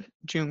wed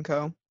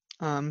Junko.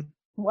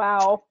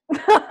 Wow.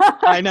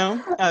 I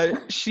know.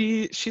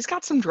 She's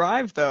got some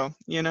drive though,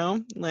 you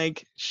know?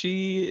 Like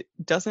she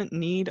doesn't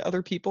need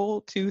other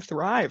people to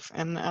thrive,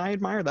 and I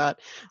admire that.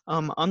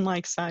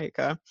 Unlike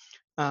Sayaka,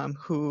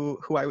 who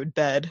I would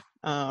bed,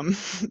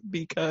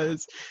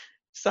 because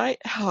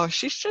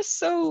she's just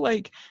so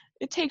like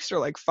it takes her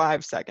like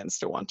 5 seconds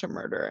to want to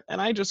murder,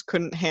 and I just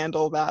couldn't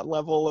handle that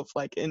level of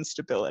like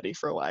instability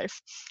for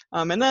life.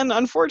 And then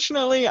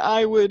unfortunately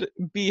I would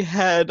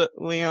behead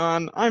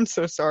Leon. I'm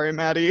so sorry,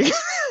 Maddie.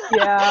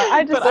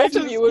 Yeah,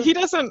 he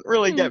doesn't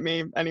really get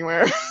me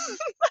anywhere.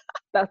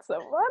 That's so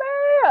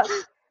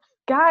funny.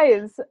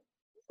 Guys,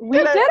 we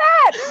did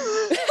it!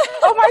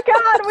 Oh my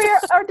god, we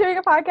are doing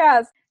a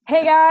podcast.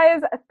 Hey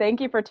guys,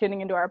 thank you for tuning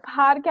into our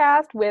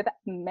podcast with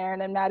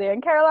Marin and Maddie and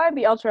Caroline,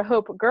 the Ultra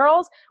Hope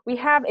Girls. We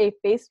have a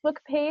Facebook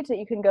page that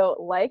you can go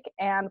like,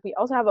 and we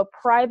also have a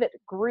private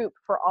group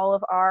for all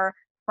of our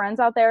friends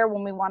out there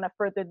when we want to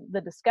further the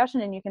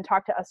discussion, and you can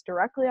talk to us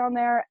directly on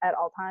there at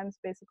all times,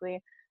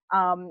 basically.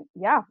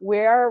 Yeah,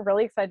 we're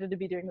really excited to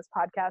be doing this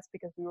podcast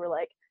because we were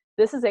like,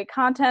 this is a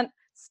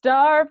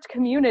content-starved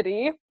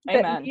community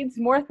that needs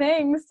more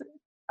things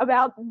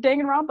about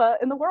Danganronpa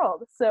in the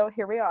world. So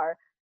here we are.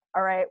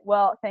 All right.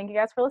 Well, thank you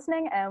guys for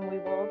listening, and we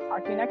will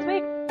talk to you next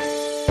week.